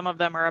bets and some of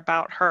them are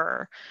about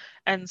her.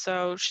 And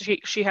so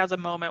she has a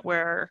moment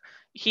where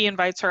he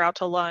invites her out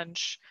to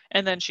lunch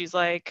and then she's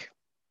like,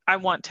 I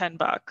want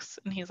 $10.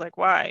 And he's like,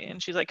 why?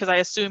 And she's like, because I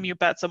assume you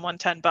bet someone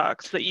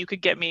 $10 that you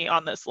could get me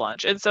on this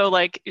lunch. And so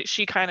like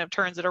she kind of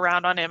turns it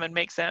around on him and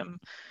makes him,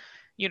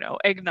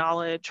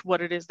 acknowledge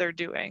what it is they're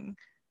doing,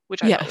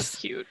 which I thought was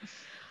cute.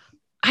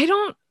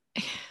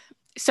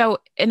 So,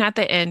 and at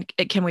the end,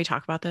 can we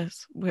talk about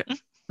this?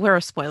 We're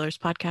a spoilers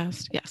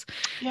podcast. Yes,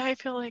 Yeah, I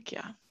feel like,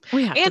 yeah.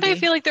 we have to And I be.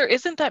 feel like there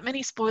isn't that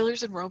many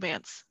spoilers in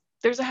romance.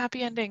 There's a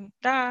happy ending.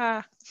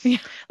 Ah, Yeah.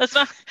 that's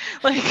not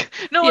like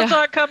no one Yeah.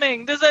 saw it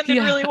coming. This ended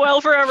Yeah. really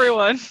well for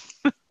everyone.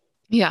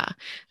 Yeah.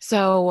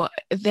 So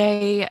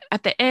they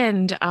at the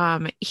end,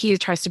 he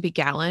tries to be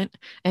gallant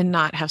and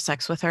not have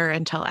sex with her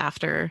until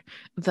after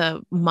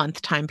the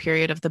month time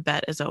period of the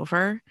bet is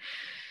over.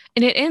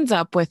 And it ends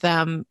up with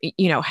them,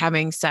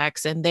 having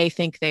sex, and they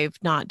think they've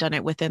not done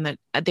it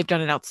they've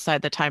done it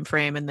outside the time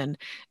frame. And then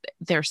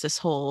there's this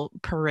whole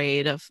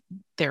parade of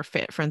their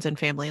friends and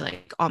family,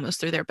 like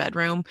almost through their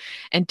bedroom.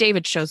 And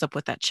David shows up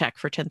with that check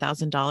for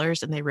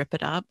 $10,000 and they rip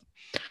it up.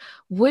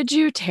 Would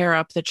you tear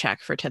up the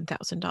check for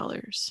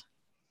 $10,000?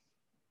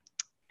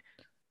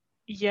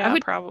 I Yeah,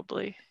 would.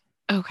 probably.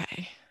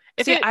 Okay.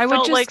 If See, it I would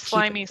felt just like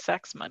keep it. slimy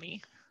sex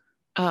money.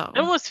 It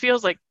Oh, almost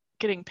feels like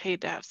getting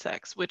paid to have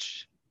sex,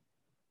 which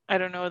I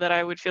don't know that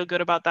I would feel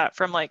good about that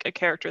from like a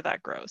character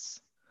that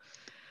gross.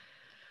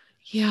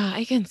 yeah,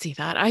 I can see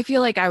that. I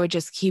feel like I would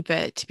just keep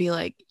it to be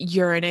like,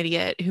 you're an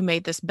idiot who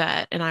made this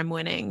bet and I'm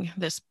winning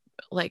this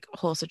like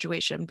whole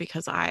situation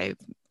because I've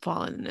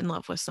fallen in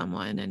love with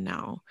someone and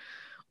now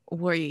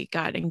we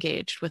got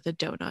engaged with a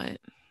donut.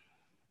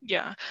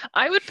 Yeah,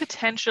 I would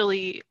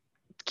potentially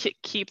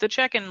keep the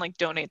check and like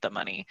donate the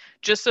money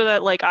just so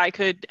that like I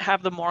could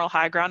have the moral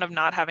high ground of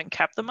not having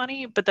kept the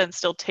money, but then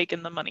still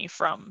taken the money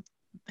from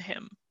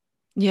him.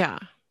 Yeah,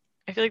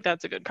 I feel like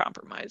that's a good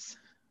compromise.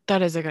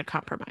 that is a good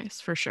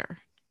compromise for sure.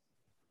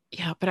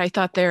 Yeah, but I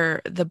thought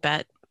the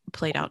bet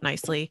played out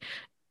nicely.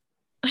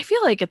 I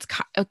feel like it's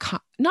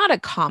not a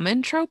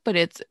common trope, but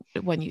it's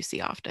one you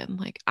see often.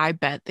 Like, I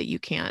bet that you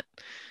can't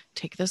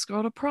take this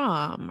girl to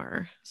prom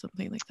or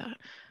something like that.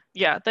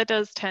 Yeah, that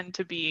does tend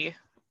to be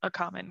a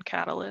common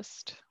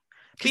catalyst.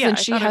 But Because yeah, then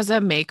I she thought it. has a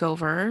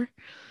makeover,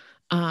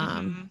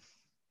 um, Mhm.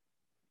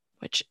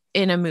 which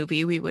in a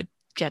movie we would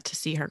get to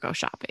see her go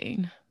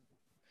shopping,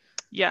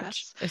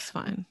 which Yes. is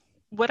fun.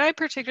 What I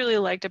particularly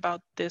liked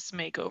about this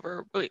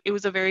makeover, it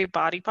was a very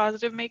body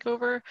positive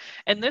makeover.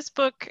 And this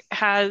book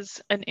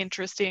has an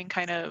interesting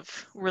kind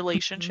of Mhm.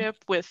 relationship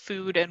with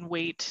food and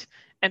weight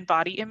and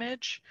body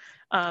image.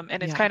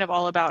 And it's Yeah. kind of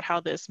all about how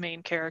this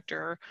main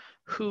character,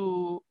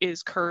 who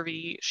is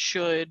curvy,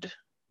 should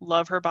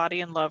love her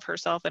body and love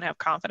herself and have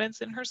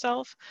confidence in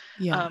herself.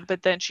 Yeah.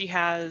 But then she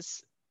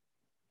has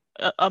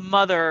a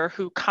mother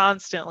who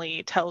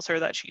constantly tells her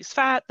that she's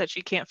fat, that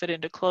she can't fit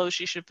into clothes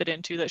she should fit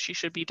into, that she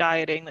should be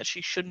dieting, that she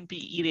shouldn't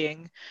be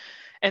eating.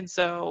 And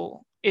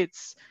so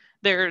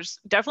there's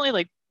definitely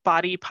like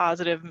body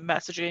positive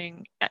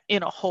messaging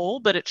in a whole,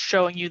 but it's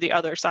showing you the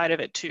other side of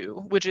it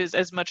too, which is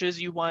as much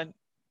as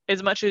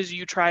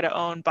you try to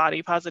own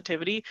body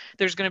positivity,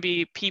 there's going to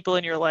be people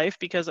in your life,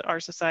 because our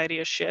society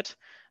is shit,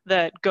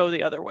 that go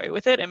the other way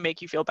with it and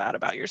make you feel bad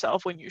about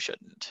yourself when you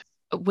shouldn't.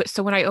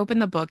 So when I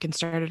opened the book and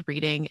started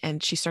reading,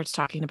 and she starts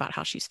talking about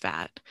how she's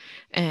fat,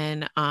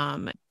 and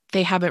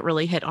they haven't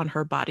really hit on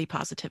her body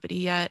positivity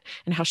yet,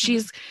 and how Mm-hmm.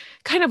 she's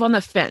kind of on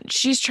the fence.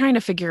 She's trying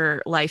to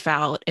figure life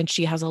out, and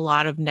she has a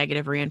lot of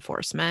negative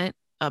reinforcement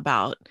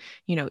about,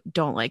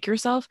 don't like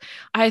yourself.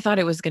 I thought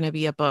it was going to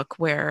be a book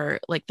where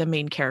like the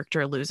main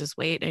character loses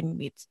weight and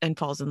meets and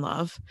falls in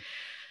love,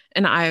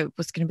 and I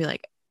was going to be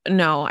like,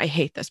 no, I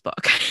hate this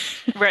book.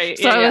 Right.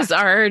 So Yeah. I Yeah. was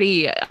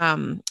already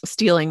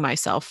steeling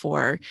myself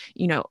for,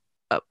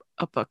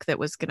 a book that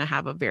was going to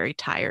have a very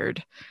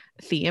tired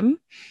theme.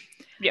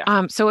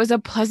 Yeah. So it was a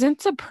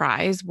pleasant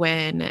surprise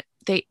when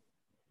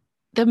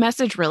the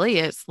message really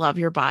is love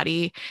your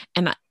body.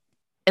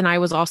 And I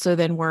was also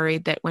then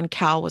worried that when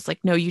Cal was like,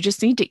 no, you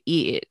just need to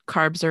eat,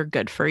 carbs are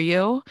good for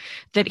you,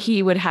 that Mm-hmm.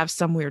 he would have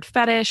some weird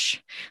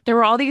fetish. There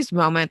were all these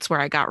moments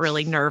where I got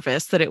really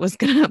nervous that it was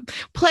going to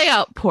play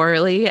out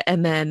poorly.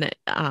 And then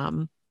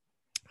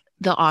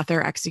the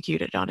author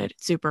executed on it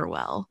super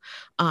well.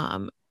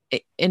 And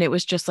it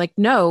was just like,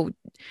 no,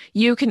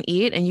 you can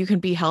eat and you can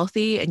be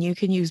healthy and you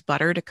can use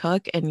butter to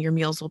cook and your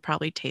meals will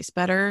probably taste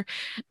better.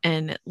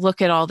 And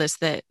look at all this,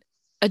 that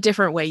a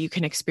different way you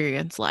can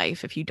experience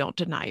life if you don't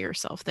deny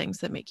yourself things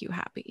that make you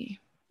happy.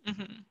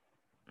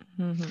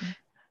 Mm-hmm. Mm-hmm.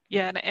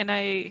 Yeah, and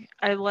I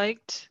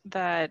liked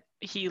that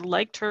he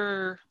liked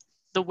her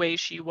the way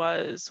she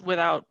was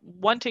without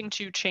wanting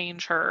to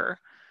change her.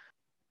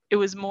 It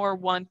was more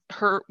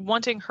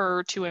wanting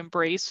her to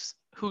embrace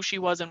who she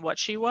was and what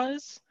she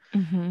was,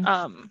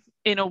 Mm-hmm.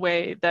 in a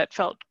way that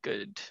felt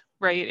good,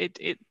 right?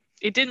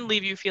 It didn't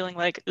leave you feeling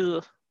like,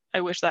 ugh,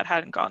 I wish that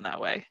hadn't gone that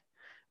way,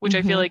 which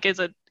I feel Mm-hmm. like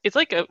it's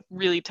like a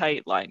really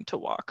tight line to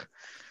walk.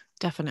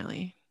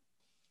 Definitely.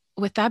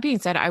 With that being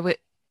said,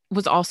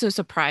 was also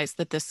surprised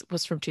that this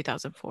was from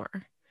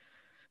 2004,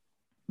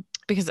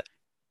 because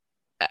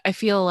I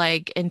feel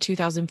like in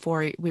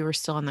 2004 we were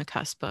still on the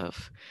cusp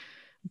of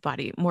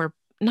body more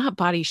not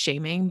body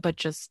shaming, but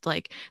just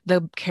like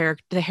the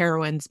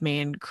heroine's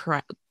main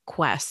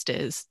quest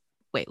is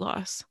weight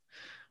loss,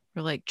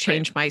 or like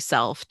Right. change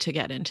myself to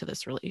get into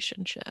this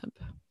relationship.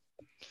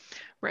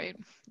 Right.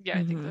 Yeah,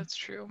 I think Mm-hmm. that's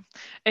true.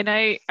 And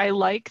I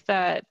like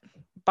that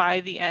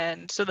by the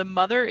end, so the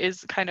mother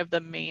is kind of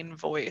the main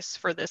voice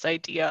for this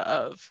idea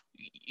of,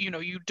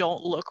 you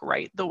don't look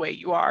right the way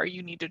you are.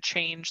 You need to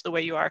change the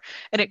way you are.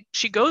 And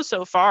she goes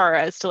so far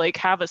as to like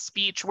have a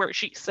speech where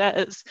she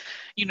says,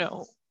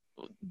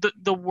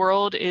 the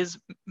world is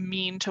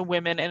mean to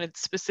women, and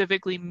it's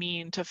specifically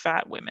mean to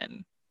fat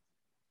women.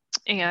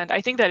 And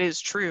I think that is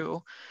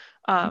true.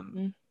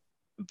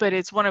 But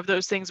it's one of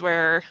those things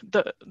where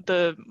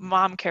the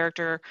mom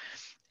character,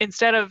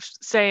 instead of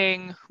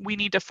saying we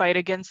need to fight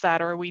against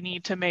that, or we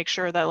need to make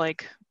sure that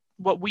like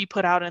what we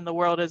put out in the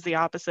world is the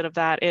opposite of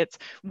that, it's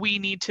we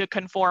need to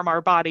conform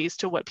our bodies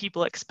to what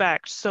people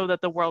expect so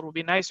that the world will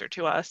be nicer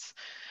to us.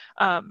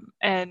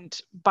 And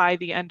by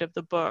the end of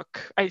the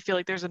book, I feel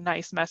like there's a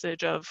nice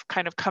message of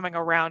kind of coming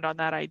around on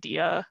that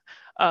idea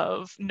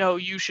of, no,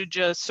 you should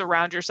just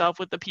surround yourself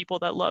with the people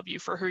that love you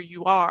for who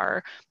you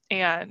are.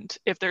 And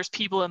if there's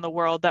people in the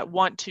world that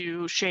want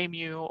to shame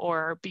you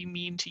or be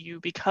mean to you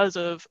because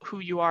of who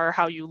you are,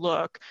 how you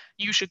look,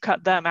 you should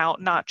cut them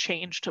out, not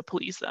change to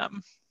please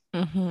them.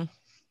 Mm-hmm.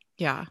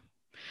 Yeah.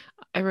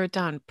 I wrote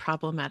down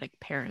problematic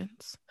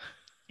parents.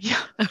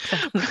 Yeah.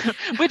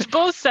 Which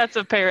both sets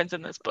of parents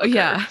in this book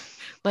are.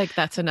 Like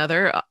that's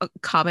another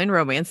common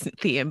romance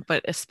theme,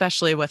 but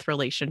especially with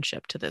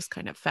relationship to this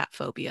kind of fat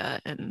phobia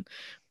and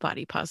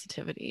body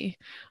positivity.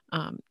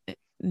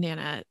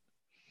 Nana,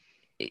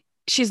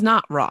 she's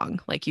not wrong,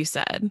 like you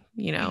said.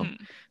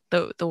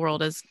 The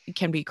world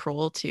can be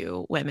cruel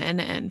to women,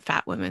 and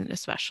fat women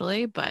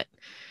especially, but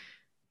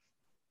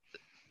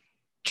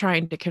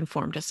trying to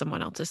conform to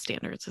someone else's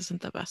standards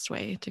isn't the best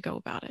way to go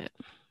about it.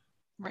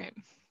 Right.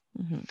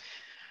 Mm-hmm.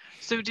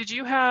 So did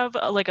you have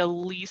like a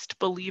least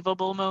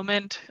believable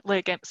moment,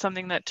 like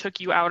something that took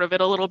you out of it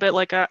a little bit,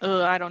 like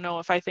I don't know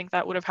if I think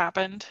that would have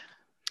happened?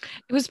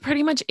 It was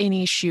pretty much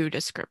any shoe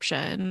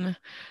description.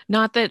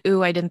 Not that,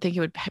 I didn't think it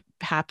would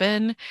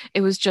happen.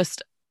 It was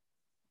just,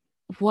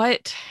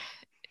 what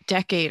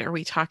decade are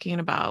we talking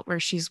about where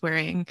she's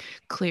wearing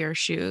clear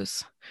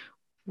shoes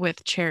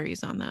with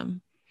cherries on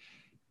them?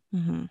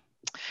 Mm-hmm.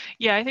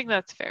 Yeah, I think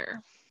that's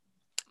fair.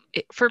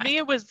 For me,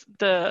 it was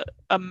the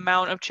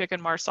amount of chicken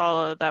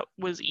marsala that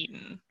was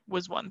eaten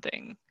was one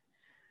thing.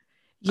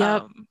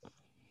 Yep.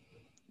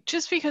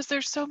 Just because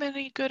there's so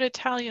many good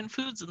Italian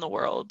foods in the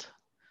world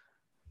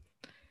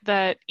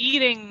that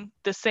eating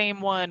the same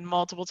one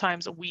multiple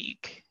times a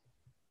week,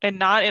 and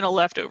not in a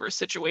leftover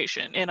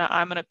situation, in a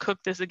I'm going to cook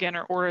this again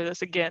or order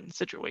this again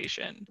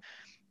situation,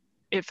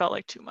 it felt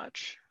like too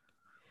much.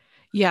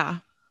 Yeah.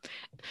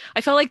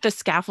 I felt like the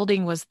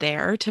scaffolding was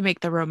there to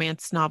make the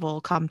romance novel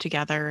come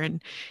together,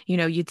 and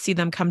you'd see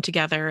them come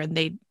together and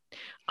they'd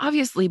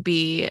obviously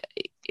be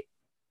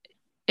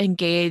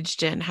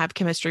engaged and have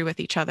chemistry with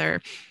each other,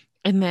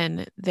 and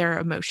then their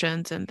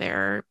emotions and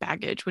their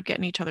baggage would get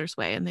in each other's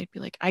way, and they'd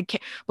be like,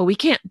 we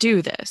can't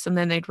do this, and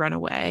then they'd run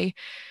away.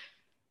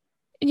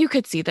 And you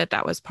could see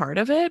that was part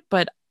of it,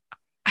 but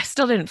I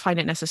still didn't find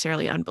it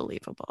necessarily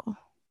unbelievable.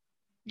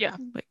 Yeah.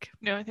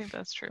 No, I think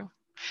that's true.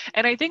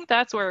 And I think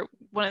that's where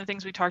one of the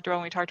things we talked about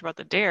when we talked about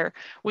The Dare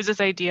was this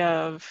idea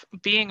of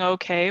being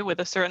okay with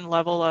a certain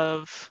level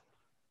of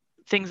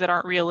things that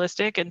aren't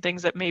realistic and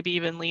things that maybe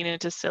even lean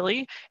into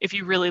silly if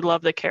you really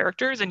love the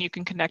characters and you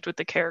can connect with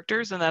the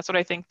characters. And that's what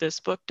I think this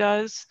book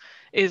does,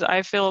 is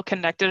I feel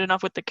connected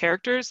enough with the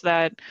characters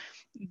that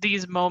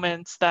these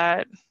moments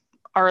that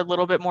are a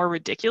little bit more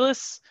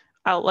ridiculous,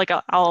 I'll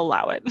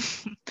allow it.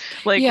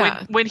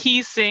 When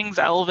he sings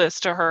Elvis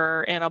to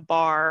her in a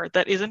bar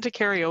that isn't a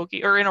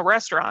karaoke, or in a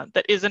restaurant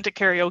that isn't a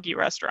karaoke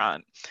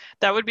restaurant,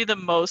 that would be the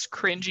most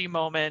cringy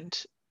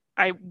moment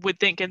I would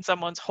think in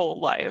someone's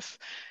whole life.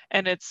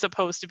 And it's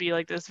supposed to be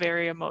like this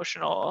very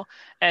emotional,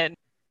 and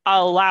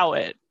I'll allow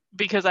it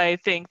because I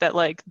think that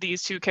like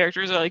these two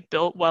characters are like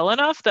built well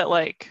enough that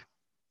like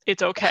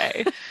it's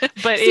okay.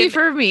 But see,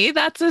 for me,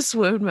 that's a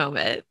swoon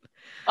moment.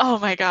 Oh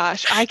my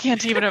gosh, I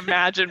can't even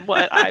imagine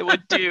what I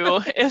would do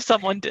if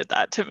someone did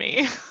that to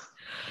me.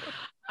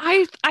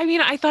 I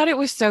mean, I thought it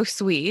was so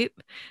sweet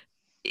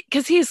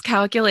because he's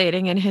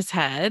calculating in his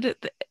head,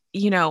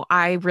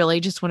 I really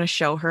just want to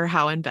show her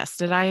how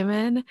invested I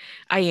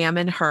am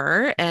in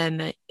her,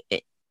 and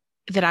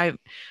that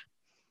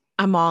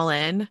I'm all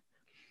in.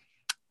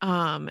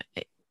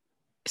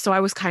 So I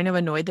was kind of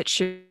annoyed that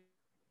she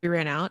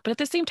ran out, but at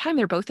the same time,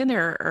 they're both in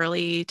their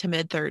early to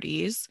mid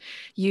 30s.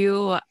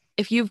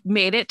 If you've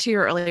made it to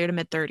your earlier to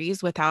mid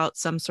 30s without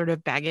some sort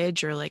of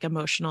baggage or like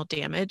emotional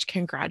damage,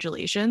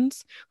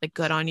 congratulations. Like,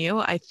 good on you.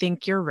 I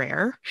think you're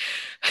rare.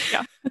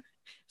 Yeah.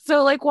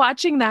 So like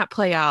watching that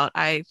play out,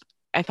 I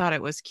thought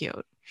it was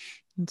cute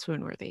and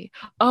swoon worthy.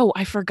 Oh,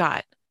 I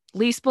forgot.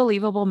 Least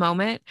believable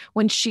moment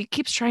when she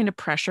keeps trying to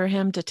pressure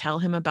him to tell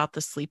him about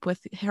the sleep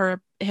with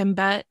her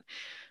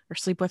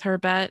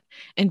bet.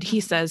 And he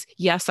says,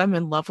 yes, I'm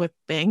in love with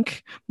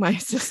Bink, my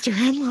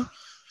sister-in-law.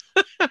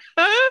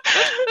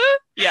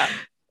 Yeah.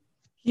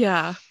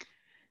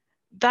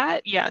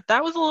 That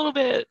was a little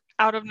bit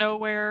out of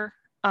nowhere.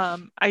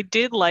 I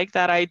did like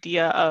that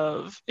idea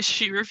of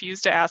she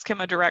refused to ask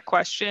him a direct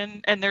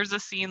question. And there's a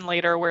scene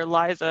later where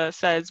Liza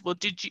says, well,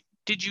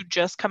 did you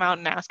just come out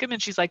and ask him?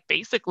 And she's like,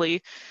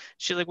 basically.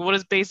 She's like, what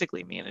does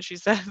basically mean? And she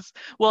says,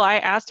 well, I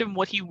asked him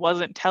what he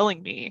wasn't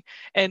telling me,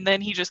 and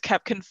then he just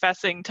kept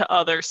confessing to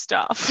other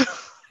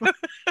stuff.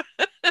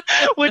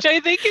 Which I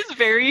think is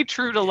very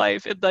true to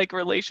life in like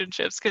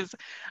relationships. Because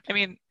I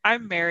mean,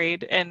 I'm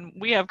married and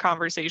we have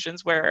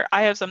conversations where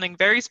I have something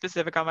very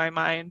specific on my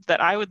mind that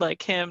I would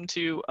like him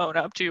to own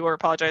up to or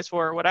apologize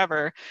for or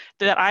whatever,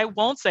 that I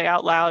won't say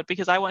out loud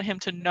because I want him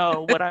to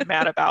know what I'm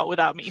mad about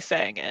without me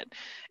saying it.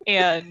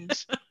 And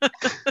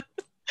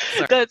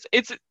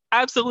it's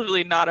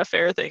absolutely not a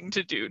fair thing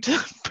to do to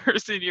the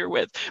person you're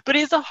with, but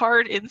it's a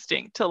hard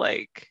instinct to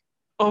like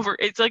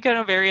it's like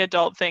a very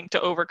adult thing to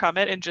overcome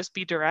it and just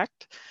be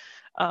direct.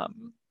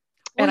 And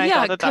I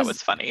thought that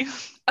was funny.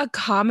 A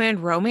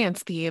common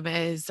romance theme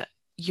is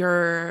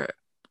your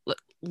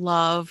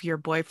love, your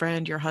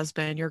boyfriend, your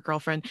husband, your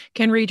girlfriend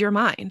can read your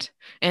mind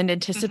and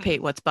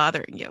anticipate what's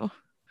bothering you.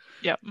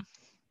 Yep.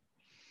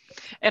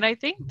 And I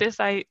think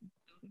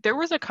there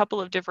was a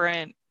couple of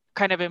different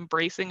kind of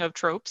embracing of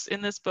tropes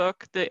in this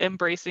book. The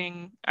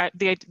embracing,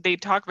 they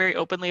talk very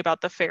openly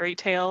about the fairy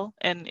tale,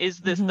 and is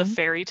this the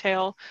fairy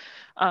tale?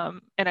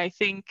 And I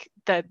think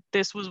that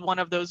this was one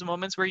of those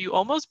moments where you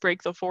almost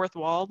break the fourth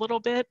wall a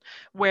little bit,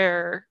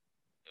 where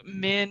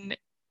Min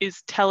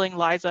is telling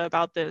Liza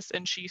about this,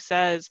 and she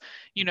says,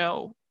 you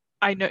know,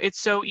 I know it's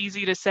so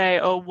easy to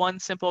say, oh, one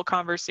simple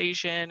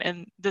conversation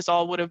and this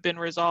all would have been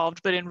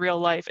resolved. But in real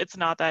life, it's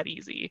not that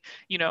easy.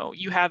 You know,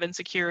 you have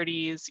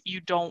insecurities. You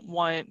don't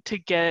want to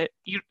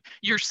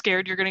you're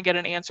scared you're going to get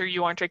an answer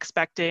you aren't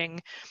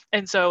expecting.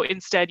 And so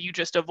instead you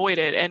just avoid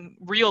it. And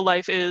real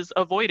life is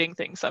avoiding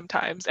things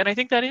sometimes. And I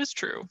think that is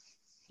true.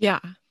 Yeah,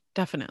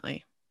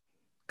 definitely.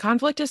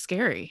 Conflict is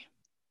scary.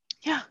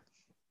 Yeah.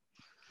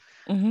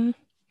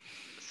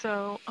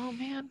 So, oh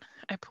man,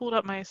 I pulled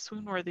up my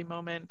swoon-worthy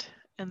moment.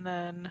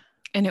 And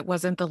it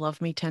wasn't the love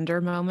me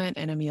tender moment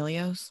in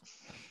Emilio's?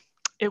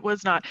 It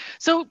was not.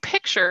 So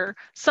picture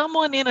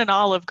someone in an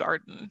Olive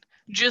Garden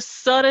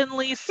just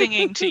suddenly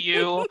singing to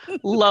you,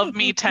 love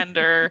me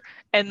tender,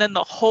 and then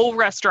the whole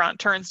restaurant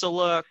turns to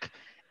look,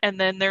 and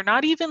then they're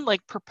not even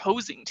like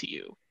proposing to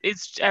you.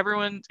 It's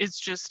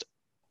just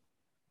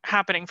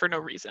happening for no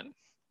reason.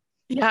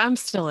 Yeah, I'm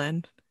still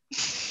in.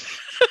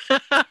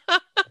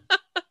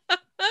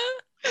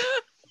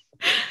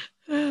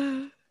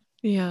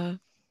 Yeah.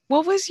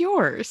 What was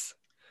yours?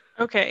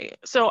 Okay,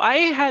 so I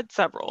had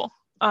several.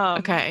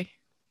 Okay.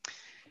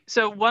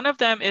 So one of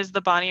them is the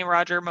Bonnie and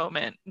Roger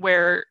moment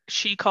where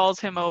she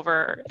calls him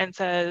over and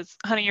says,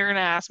 honey, you're going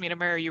to ask me to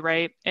marry you,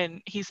 right?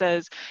 And he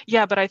says,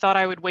 yeah, but I thought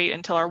I would wait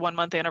until our 1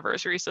 month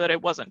anniversary so that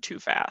it wasn't too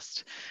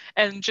fast.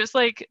 And just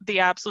like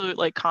the absolute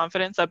like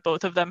confidence that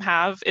both of them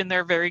have in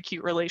their very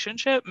cute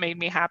relationship made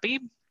me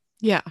happy.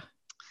 Yeah.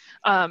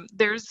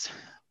 There's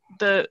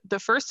the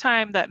first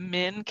time that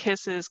Min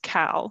kisses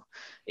Cal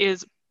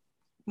is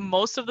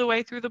most of the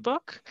way through the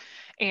book,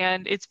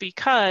 and it's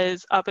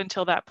because up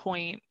until that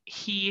point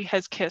he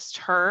has kissed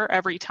her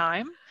every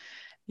time.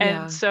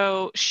 Yeah. And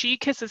so she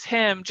kisses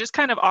him just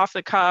kind of off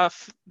the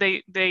cuff.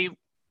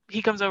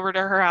 He comes over to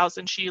her house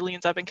and she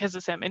leans up and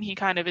kisses him, and he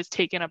kind of is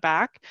taken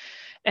aback,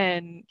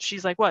 and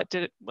she's like, what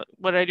did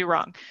I do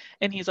wrong?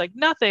 And he's like,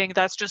 nothing,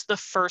 that's just the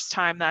first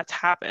time that's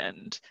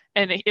happened.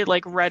 And it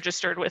like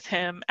registered with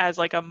him as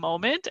like a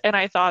moment, and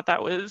I thought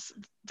that was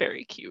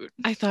very cute.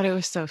 I thought it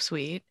was so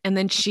sweet. And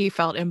then she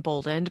felt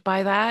emboldened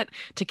by that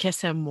to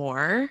kiss him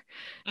more.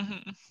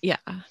 Yeah.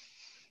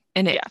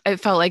 And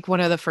it felt like one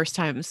of the first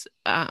times,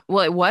 it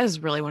was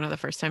really one of the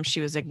first times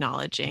she was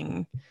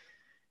acknowledging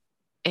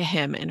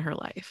him in her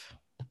life.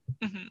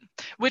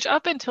 Which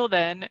up until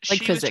then,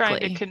 like she was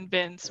trying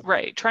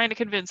to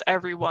convince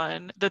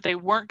everyone that they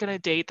weren't going to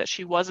date, that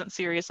she wasn't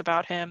serious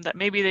about him, that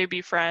maybe they'd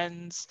be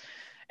friends.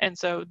 And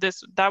so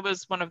that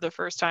was one of the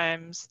first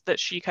times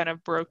that she kind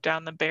of broke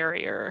down the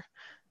barrier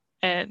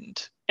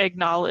and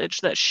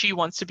acknowledged that she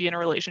wants to be in a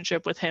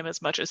relationship with him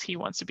as much as he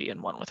wants to be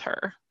in one with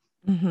her.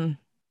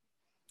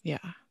 Yeah.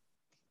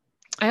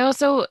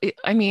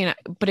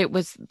 But it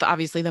was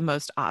obviously the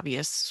most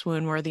obvious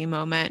swoon-worthy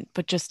moment,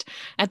 but just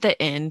at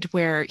the end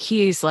where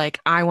he's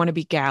like, I want to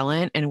be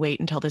gallant and wait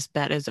until this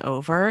bet is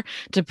over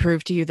to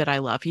prove to you that I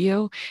love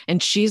you.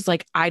 And she's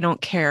like, I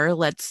don't care.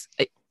 Let's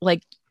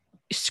like,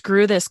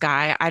 screw this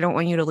guy. I don't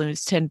want you to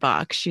lose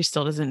 $10. She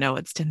still doesn't know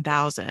it's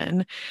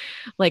 10,000.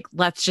 Like,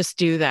 let's just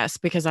do this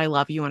because I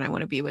love you and I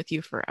want to be with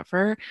you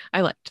forever.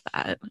 I liked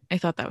that. I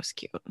thought that was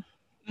cute.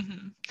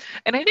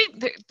 And I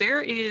think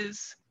there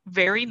is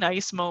very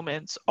nice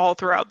moments all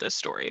throughout this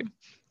story.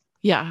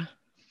 Yeah.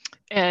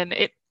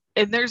 And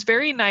there's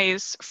very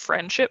nice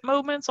friendship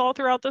moments all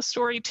throughout the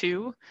story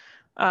too.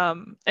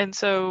 And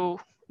so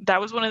that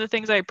was one of the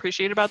things I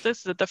appreciate about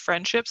this, that the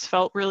friendships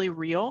felt really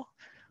real.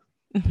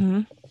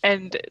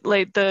 And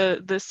like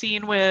the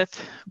scene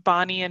with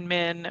Bonnie and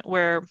Min,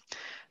 where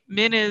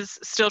Min is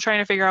still trying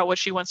to figure out what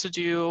she wants to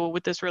do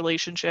with this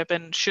relationship,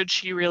 and should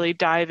she really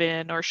dive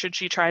in or should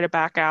she try to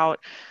back out?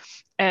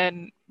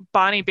 And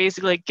Bonnie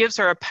basically gives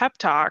her a pep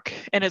talk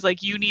and is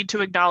like, you need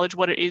to acknowledge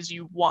what it is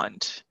you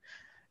want.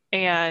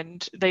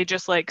 and they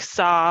just like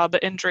sob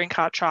and drink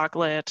hot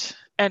chocolate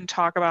and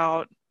talk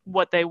about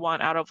what they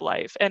want out of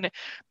life. And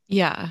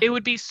Yeah. it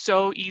would be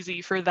so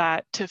easy for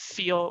that to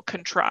feel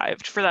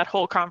contrived, for that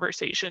whole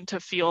conversation to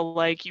feel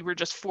like you were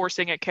just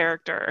forcing a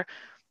character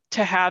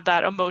to have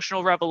that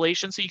emotional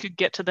revelation so you could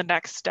get to the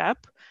next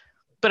step.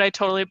 But I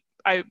totally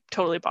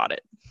bought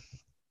it.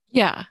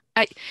 Yeah.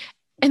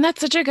 And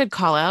that's such a good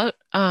call out.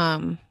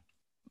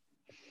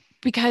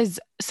 Because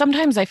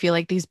sometimes I feel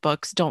like these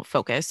books don't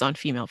focus on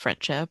female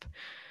friendship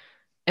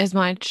as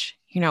much.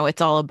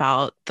 It's all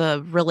about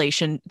the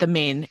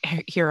main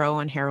hero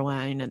and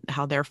heroine and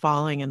how they're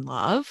falling in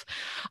love.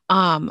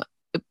 Um,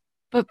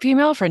 but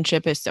female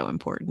friendship is so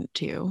important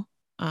too.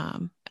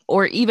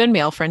 Or even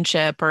male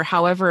friendship, or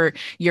however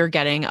you're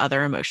getting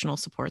other emotional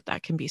support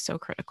that can be so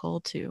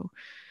critical to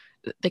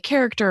the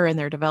character and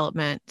their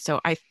development. So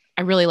I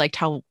really liked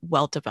how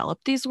well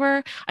developed these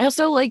were. I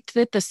also liked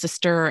that the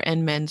sister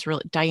and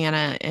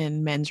Diana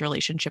and Men's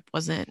relationship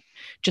wasn't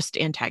just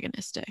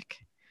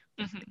antagonistic.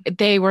 Mm-hmm.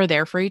 They were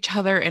there for each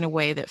other in a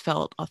way that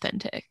felt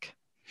authentic.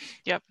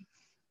 Yep,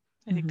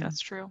 I think Mm-hmm. that's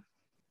true.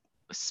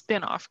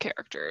 Spin-off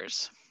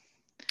characters.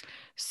 And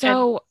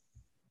So,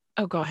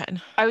 oh, go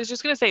ahead. I was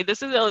just going to say,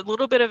 this is a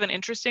little bit of an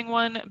interesting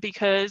one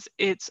because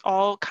it's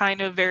all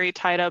kind of very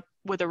tied up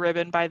with a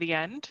ribbon by the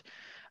end.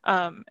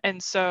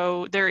 And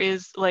so there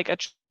is like a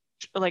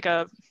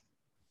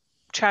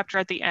chapter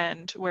at the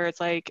end where it's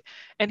like,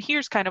 and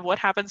here's kind of what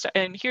happens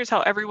and here's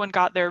how everyone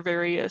got their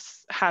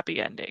various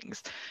happy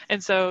endings.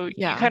 And so you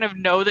Yeah. kind of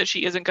know that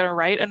she isn't going to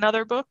write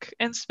another book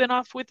and spin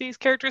off with these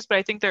characters, but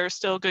I think there are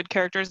still good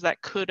characters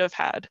that could have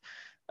had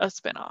a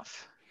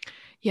spin-off.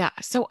 Yeah.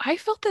 So I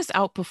felt this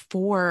out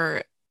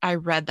before I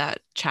read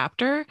that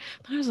chapter.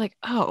 I was like,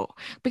 oh,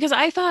 because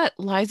I thought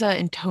Liza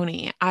and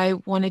Tony, I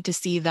wanted to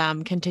see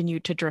them continue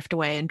to drift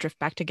away and drift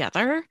back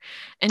together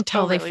Oh,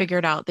 until they really?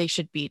 figured out they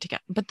should be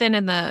together. But then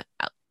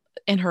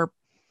in her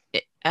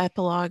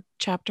epilogue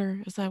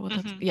chapter, is that what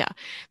that's? Mm-hmm. Yeah.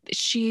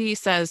 She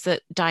says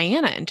that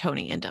Diana and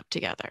Tony end up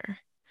together.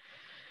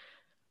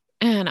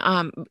 And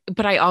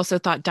but I also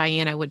thought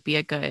Diana would be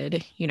a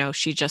good,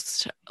 she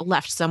just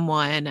left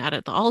someone out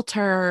at the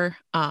altar.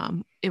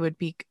 It would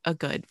be a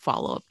good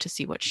follow-up to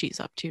see what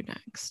she's up to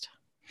next.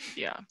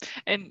 Yeah.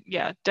 And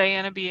yeah,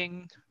 Diana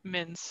being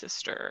Min's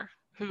sister,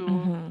 who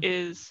Hmm.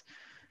 is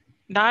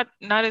not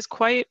as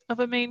quite of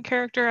a main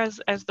character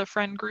as the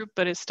friend group,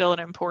 but is still an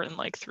important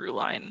like through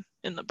line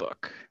in the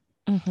book.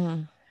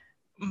 Hmm.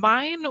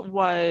 Mine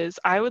was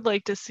I would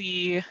like to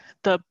see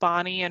the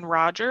Bonnie and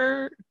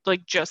Roger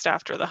like just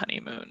after the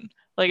honeymoon.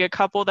 Like a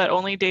couple that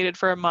only dated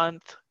for a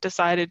month,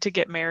 decided to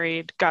get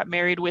married, got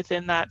married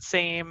within that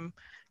same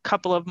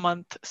couple of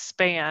month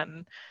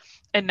span,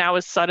 and now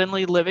is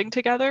suddenly living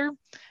together.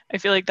 I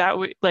feel like that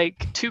would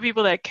like two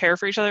people that care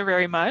for each other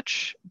very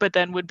much, but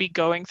then would be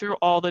going through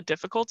all the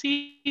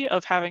difficulty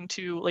of having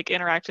to like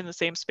interact in the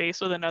same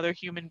space with another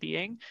human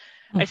being.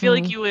 I feel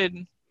like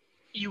Hmm.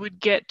 you would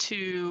get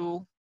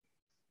to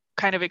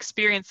kind of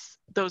experience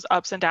those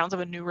ups and downs of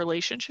a new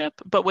relationship,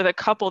 but with a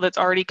couple that's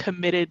already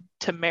committed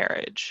to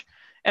marriage.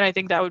 And I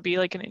think that would be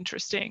like an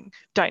interesting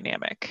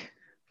dynamic.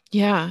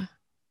 Yeah.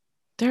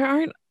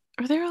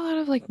 Are there a lot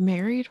of like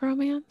married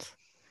romance?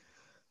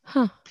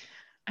 Huh.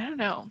 I don't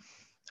know.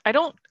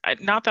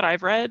 Not that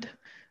I've read.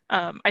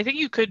 I think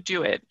you could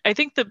do it. I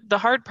think the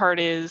hard part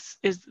is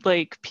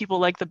like people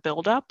like the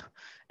build up.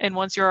 And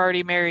once you're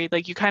already married,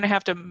 like you kind of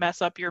have to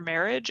mess up your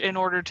marriage in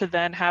order to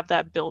then have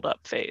that build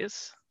up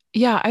phase.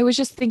 Yeah, I was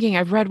just thinking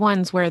I've read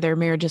ones where their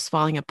marriage is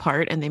falling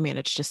apart and they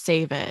manage to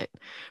save it,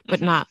 but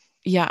Hmm. not.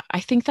 Yeah, I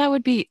think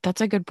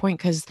that's a good point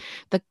because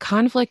the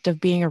conflict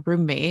of being a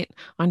roommate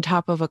on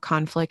top of a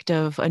conflict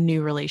of a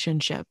new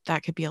relationship,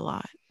 that could be a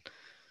lot.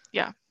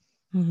 Yeah.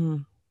 Hmm.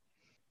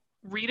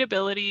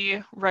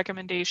 Readability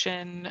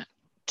recommendation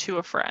to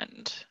a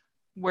friend.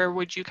 Where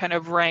would you kind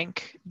of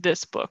rank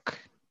this book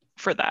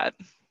for that?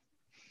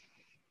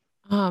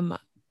 Um,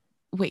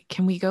 Wait,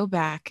 can we go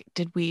back?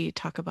 Did we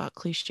talk about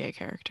cliche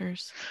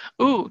characters?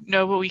 Ooh,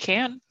 no, but we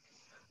can.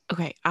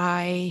 Okay,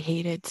 I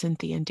hated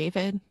Cynthia and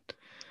David.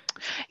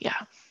 Yeah.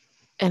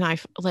 And I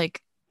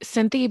like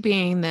Cynthia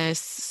being this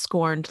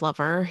scorned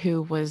lover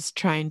who was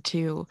trying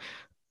to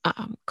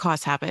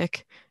cause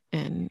havoc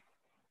and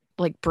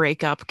like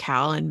break up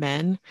Cal and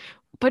Men,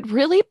 but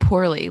really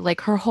poorly.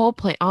 Like her whole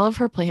plan, all of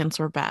her plans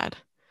were bad.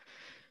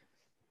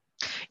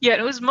 Yeah,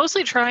 it was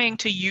mostly trying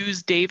to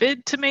use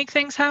David to make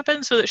things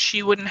happen so that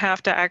she wouldn't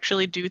have to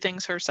actually do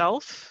things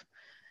herself.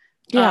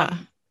 Yeah,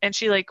 And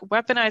she like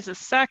weaponizes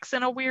sex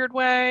in a weird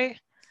way.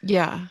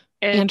 yeah.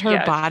 And And her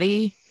yeah,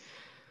 body.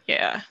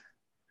 yeah.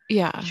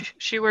 Yeah,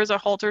 She wears a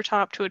halter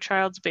top to a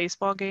child's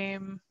baseball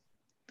game.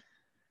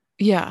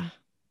 yeah.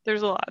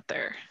 There's a lot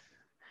there.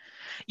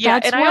 Yeah,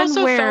 That's and I one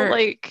also felt where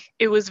like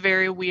it was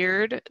very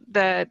weird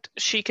that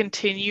she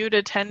continued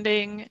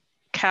attending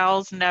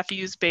Cal's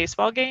nephew's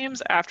baseball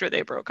games after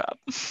they broke up.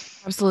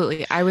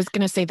 absolutely. I was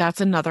going to say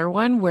that's another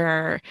one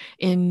where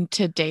in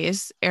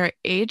today's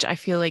age, I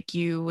feel like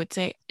you would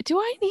say, do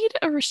I need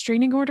a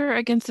restraining order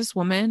against this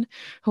woman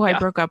who I Yeah.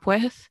 broke up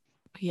with?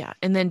 Yeah.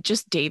 And then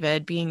just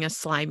David being a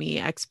slimy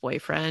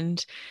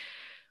ex-boyfriend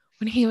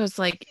when he was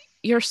like,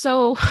 "You're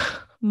so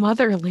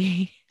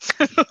motherly,"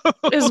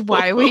 is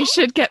why we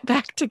should get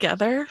back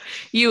together.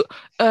 You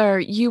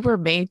you were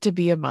made to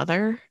be a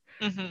mother.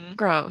 Hmm.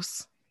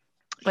 Gross.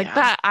 Like Yeah.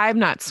 that, I'm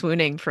not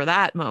swooning for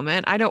that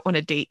moment. I don't want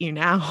to date you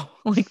now,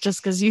 like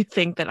just because you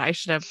think that I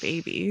should have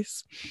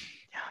babies.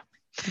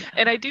 Yeah. Yeah.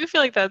 And I do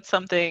feel like that's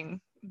something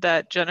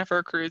that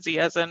Jennifer Cruzy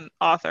as an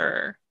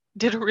author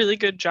did a really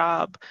good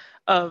job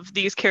of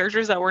these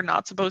characters that we're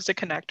not supposed to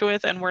connect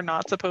with and we're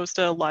not supposed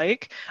to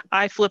like.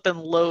 I flip and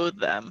loathe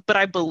them, but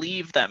I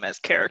believe them as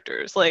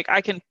characters. Like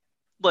I can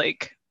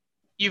like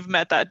you've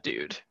met that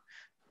dude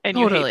and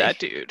you hate Totally. that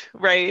dude,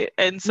 right?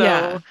 And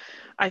Yeah, so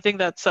I think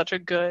that's such a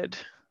good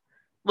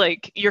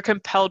like you're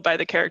compelled by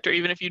the character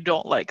even if you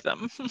don't like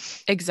them.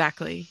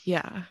 exactly.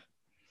 Yeah.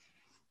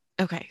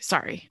 Okay,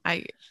 sorry.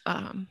 I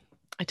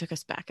took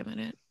us back a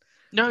minute.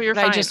 No, you're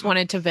But I just fine.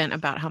 wanted to vent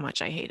about how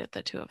much I hated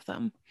the two of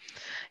them.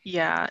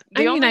 Yeah. I The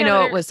mean, I only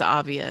know it other was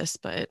obvious,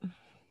 but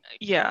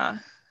yeah.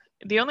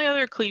 The only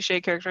other cliche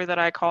character that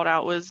I called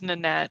out was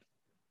Nanette,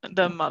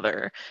 the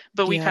mother,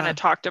 but we kind yeah. of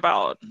talked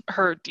about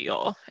her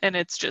deal and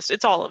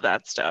it's all of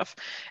that stuff.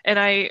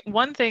 And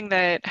one thing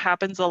that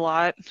happens a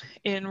lot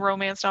in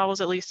romance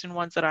novels, at least in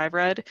ones that I've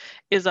read,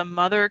 is a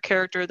mother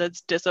character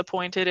that's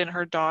disappointed in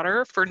her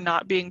daughter for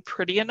not being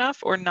pretty enough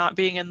or not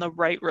being in the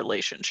right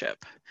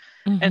relationship.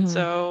 And Hmm.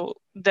 so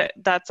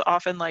that's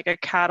often like a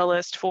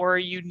catalyst for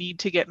you need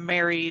to get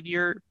married,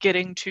 you're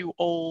getting too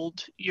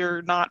old,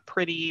 you're not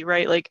pretty,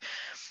 right? Like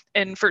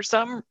and for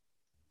some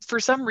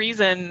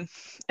reason,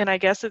 and I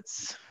guess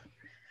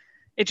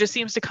it just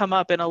seems to come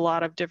up in a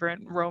lot of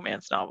different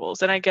romance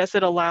novels. And I guess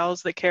it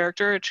allows the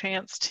character a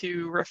chance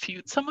to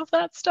refute some of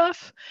that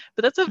stuff.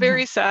 But that's a Hmm.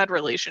 very sad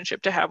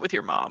relationship to have with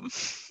your mom.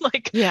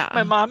 Like, my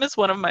Yeah. mom is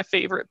one of my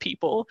favorite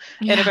people.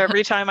 And if Yeah.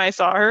 every time I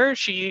saw her,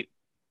 she,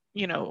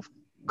 you know,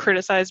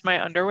 criticized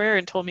my underwear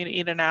and told me to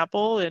eat an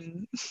apple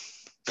and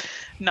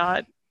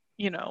not,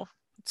 you know,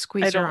 I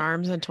Squeezed your don't,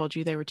 arms and told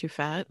you they were too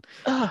fat.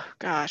 oh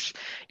gosh.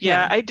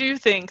 Yeah, Yeah. I do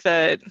think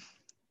that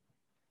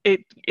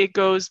it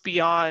goes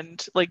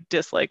beyond like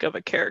dislike of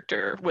a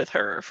character with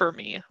her for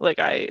me. Like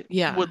I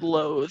Yeah. would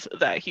loathe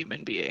that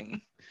human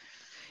being.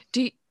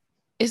 Do you-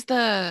 is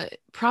the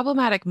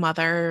problematic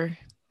mother,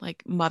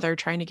 like mother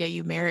trying to get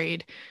you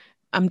married?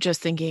 I'm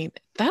just thinking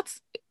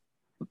that's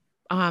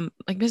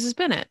like Mrs.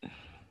 Bennett.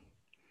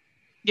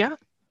 Yeah,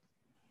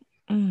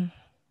 Mm,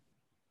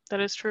 that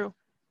is true.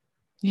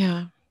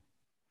 yeah.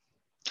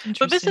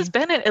 But Mrs. Interesting.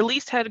 Bennett at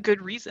least had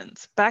good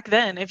reasons. Back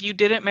then, if you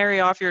didn't marry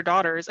off your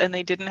daughters and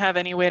they didn't have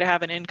any way to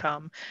have an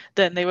income,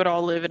 then they would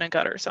all live in a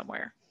gutter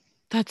somewhere.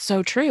 That's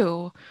so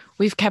true.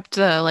 We've kept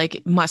the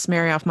like must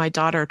marry off my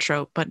daughter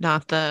trope, but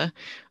not the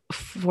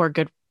for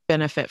good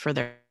benefit for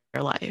their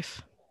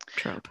life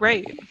trope.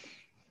 Right.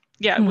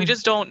 Yeah, we Hmm.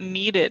 just don't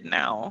need it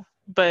now,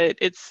 but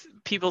it's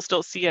people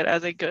still see it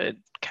as a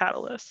good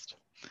catalyst.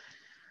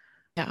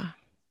 Yeah.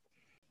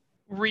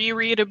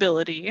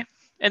 Rereadability,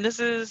 and this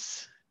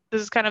is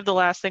kind of the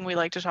last thing we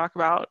like to talk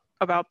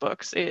about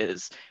books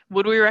is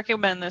would we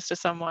recommend this to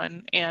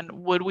someone and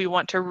would we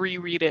want to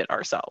reread it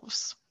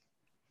ourselves?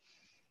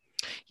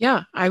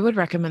 Yeah, I would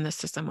recommend this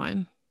to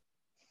someone.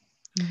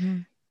 Hmm.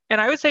 And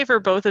I would say for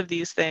both of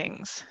these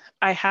things,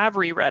 I have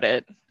reread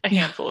it a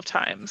Yeah. handful of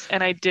times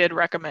and I did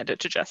recommend it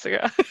to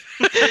Jessica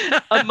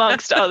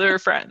amongst other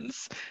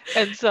friends.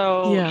 And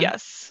so, Yeah.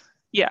 yes,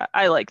 yeah,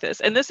 I like this.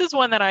 And this is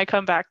one that I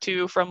come back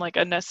to from like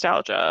a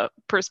nostalgia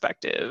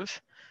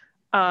perspective.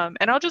 And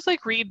I'll just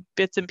like read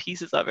bits and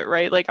pieces of it,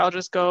 right? Like I'll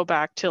just go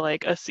back to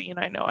like a scene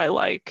I know I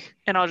like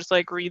and I'll just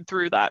like read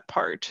through that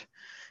part.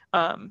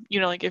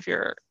 Like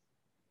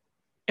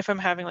if I'm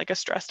having like a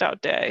stressed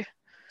out day.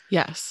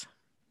 Yes.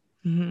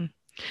 Hmm.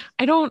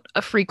 I don't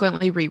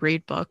frequently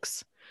reread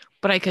books,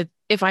 but I could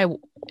if I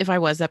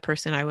was that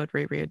person, I would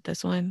reread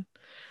this one.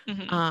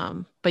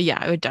 Hmm. But yeah,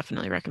 I would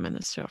definitely recommend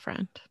this to a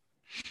friend.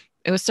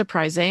 It was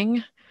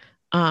surprising,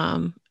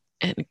 and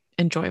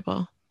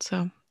enjoyable.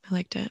 So I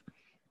liked it.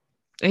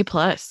 A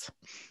plus.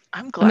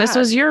 I'm And this glad.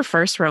 was your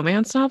first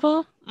romance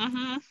novel?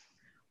 Hmm.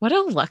 What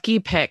a lucky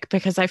pick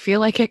because I feel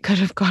like it could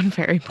have gone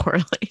very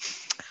poorly.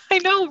 I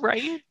know,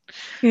 right?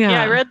 Yeah, I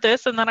Yeah. read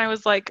this and then I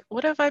was like,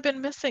 what have I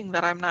been missing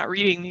that I'm not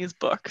reading these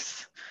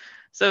books?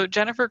 So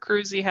Jennifer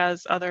Cruzy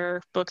has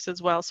other books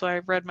as well, so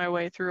I've read my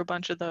way through a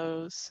bunch of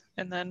those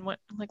and then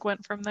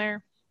went from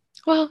there.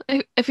 Well,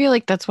 I feel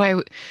like that's why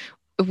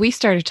we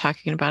started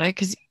talking about it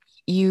because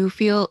you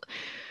feel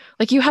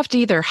like you have to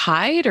either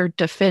hide or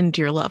defend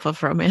your love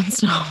of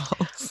romance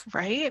novels.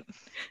 Right?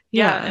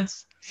 Yeah, Yeah. and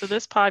so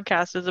this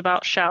podcast is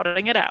about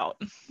shouting it out.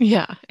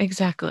 Yeah,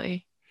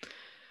 exactly.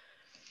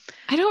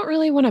 I don't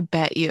really want to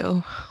bet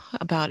you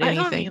about I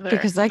don't anything either.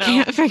 because I No.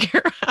 can't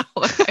figure out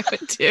what I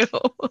would do.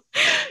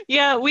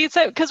 Yeah, we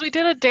said because we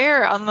did a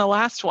dare on the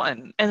last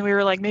one and we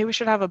were like, maybe we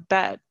should have a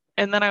bet.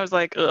 And then I was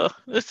like, ugh,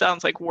 this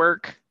sounds like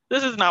work.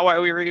 This is not why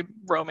we read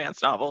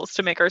romance novels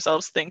to make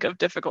ourselves think of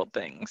difficult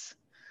things.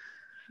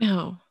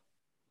 No,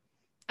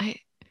 I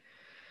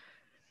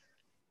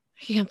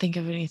I can't think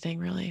of anything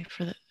really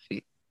for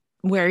the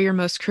wear your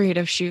most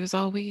creative shoes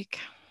all week.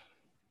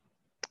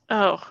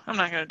 Oh, I'm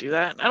not going to do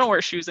that. I don't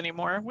wear shoes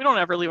anymore. We don't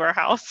ever leave our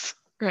house.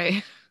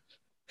 Right.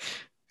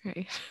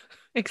 Right.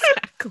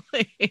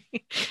 Exactly.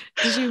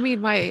 Did you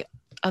mean my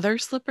other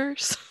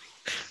slippers?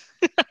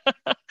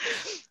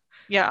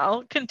 Yeah,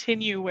 I'll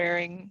continue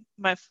wearing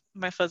my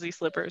fuzzy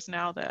slippers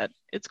now that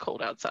it's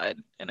cold outside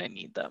and I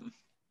need them.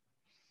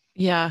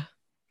 Yeah.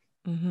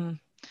 Mm-hmm.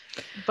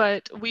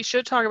 But we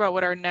should talk about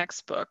what our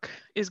next book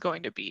is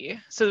going to be.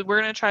 So we're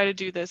going to try to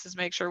do this is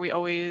make sure we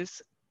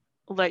always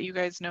let you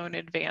guys know in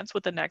advance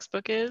what the next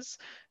book is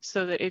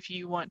so that if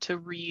you want to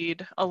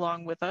read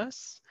along with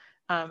us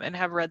and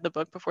have read the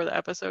book before the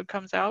episode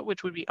comes out,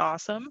 which would be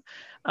awesome.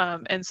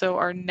 And so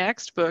our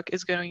next book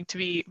is going to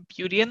be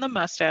Beauty and the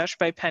Mustache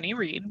by Penny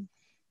Reed.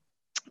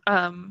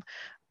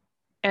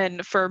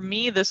 And for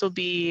me, this will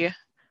be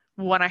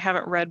one I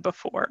haven't read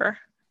before.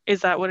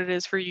 Is that what it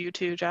is for you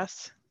too,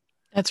 Jess?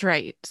 That's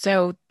right.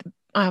 So,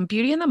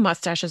 Beauty and the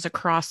Mustache is a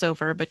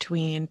crossover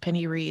between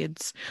Penny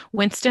Reed's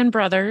Winston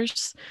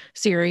Brothers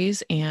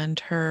series and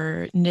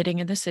her Knitting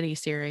in the City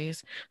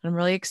series. And I'm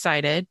really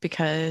excited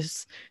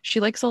because she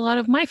likes a lot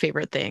of my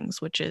favorite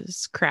things, which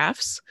is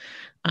crafts.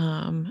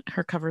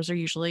 Her covers are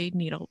usually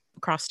needle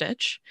cross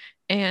stitch,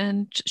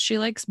 and she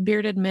likes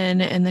bearded men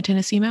in the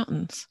Tennessee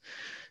mountains.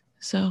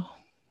 So,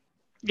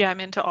 Yeah, I'm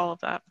into all of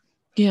that.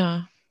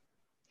 yeah.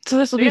 So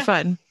this will So be yeah,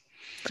 fun.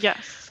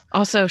 yes.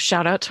 Also,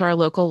 shout out to our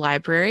local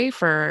library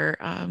for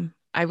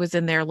I was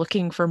in there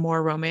looking for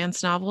more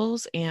romance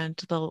novels, and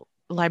the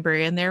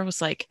librarian there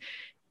was like,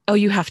 "Oh,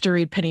 you have to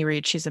read Penny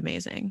Reed. She's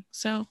amazing."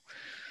 So,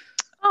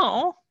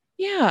 Oh,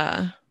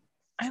 yeah.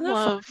 I Isn't that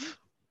fun? love,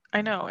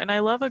 I know, and I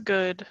love a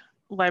good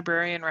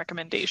librarian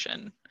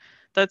recommendation.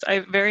 I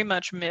very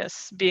much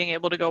miss being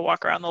able to go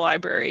walk around the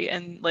library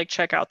and like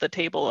check out the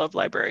table of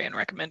librarian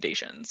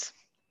recommendations.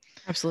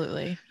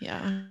 Absolutely.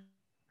 Yeah.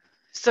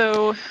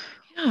 So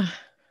Yeah.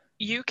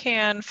 you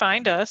can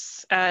find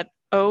us at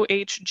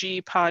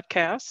OHG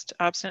Podcast,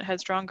 Obstinate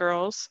Headstrong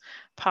Girls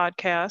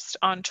Podcast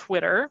on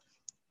Twitter.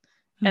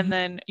 And Mhm.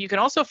 then you can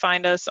also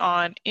find us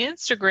on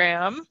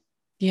Instagram.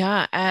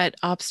 Yeah, at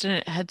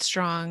Obstinate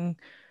Headstrong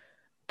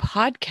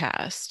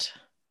Podcast.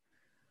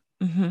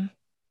 Hmm.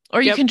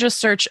 Or you Yep. can just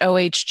search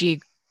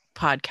OHG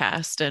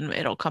podcast and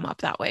it'll come up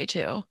that way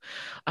too.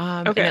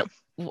 And Okay.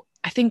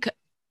 I think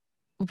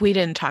we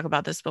didn't talk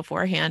about this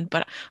beforehand,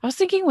 but I was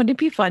thinking, wouldn't it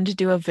be fun to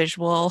do a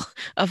visual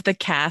of the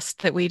cast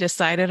that we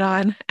decided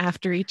on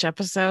after each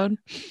episode?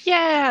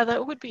 Yeah,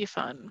 that would be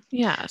fun.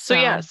 Yeah, So,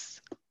 so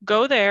yes,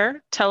 go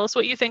there. Tell us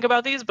what you think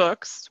about these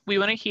books. We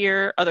want to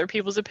hear other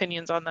people's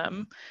opinions on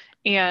them.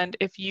 And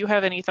if you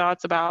have any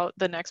thoughts about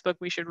the next book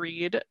we should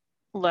read,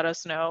 let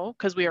us know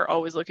because we are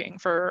always looking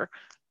for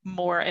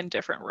more and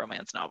different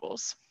romance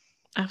novels.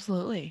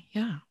 absolutely.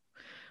 Yeah.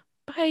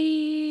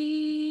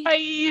 Bye.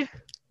 Bye.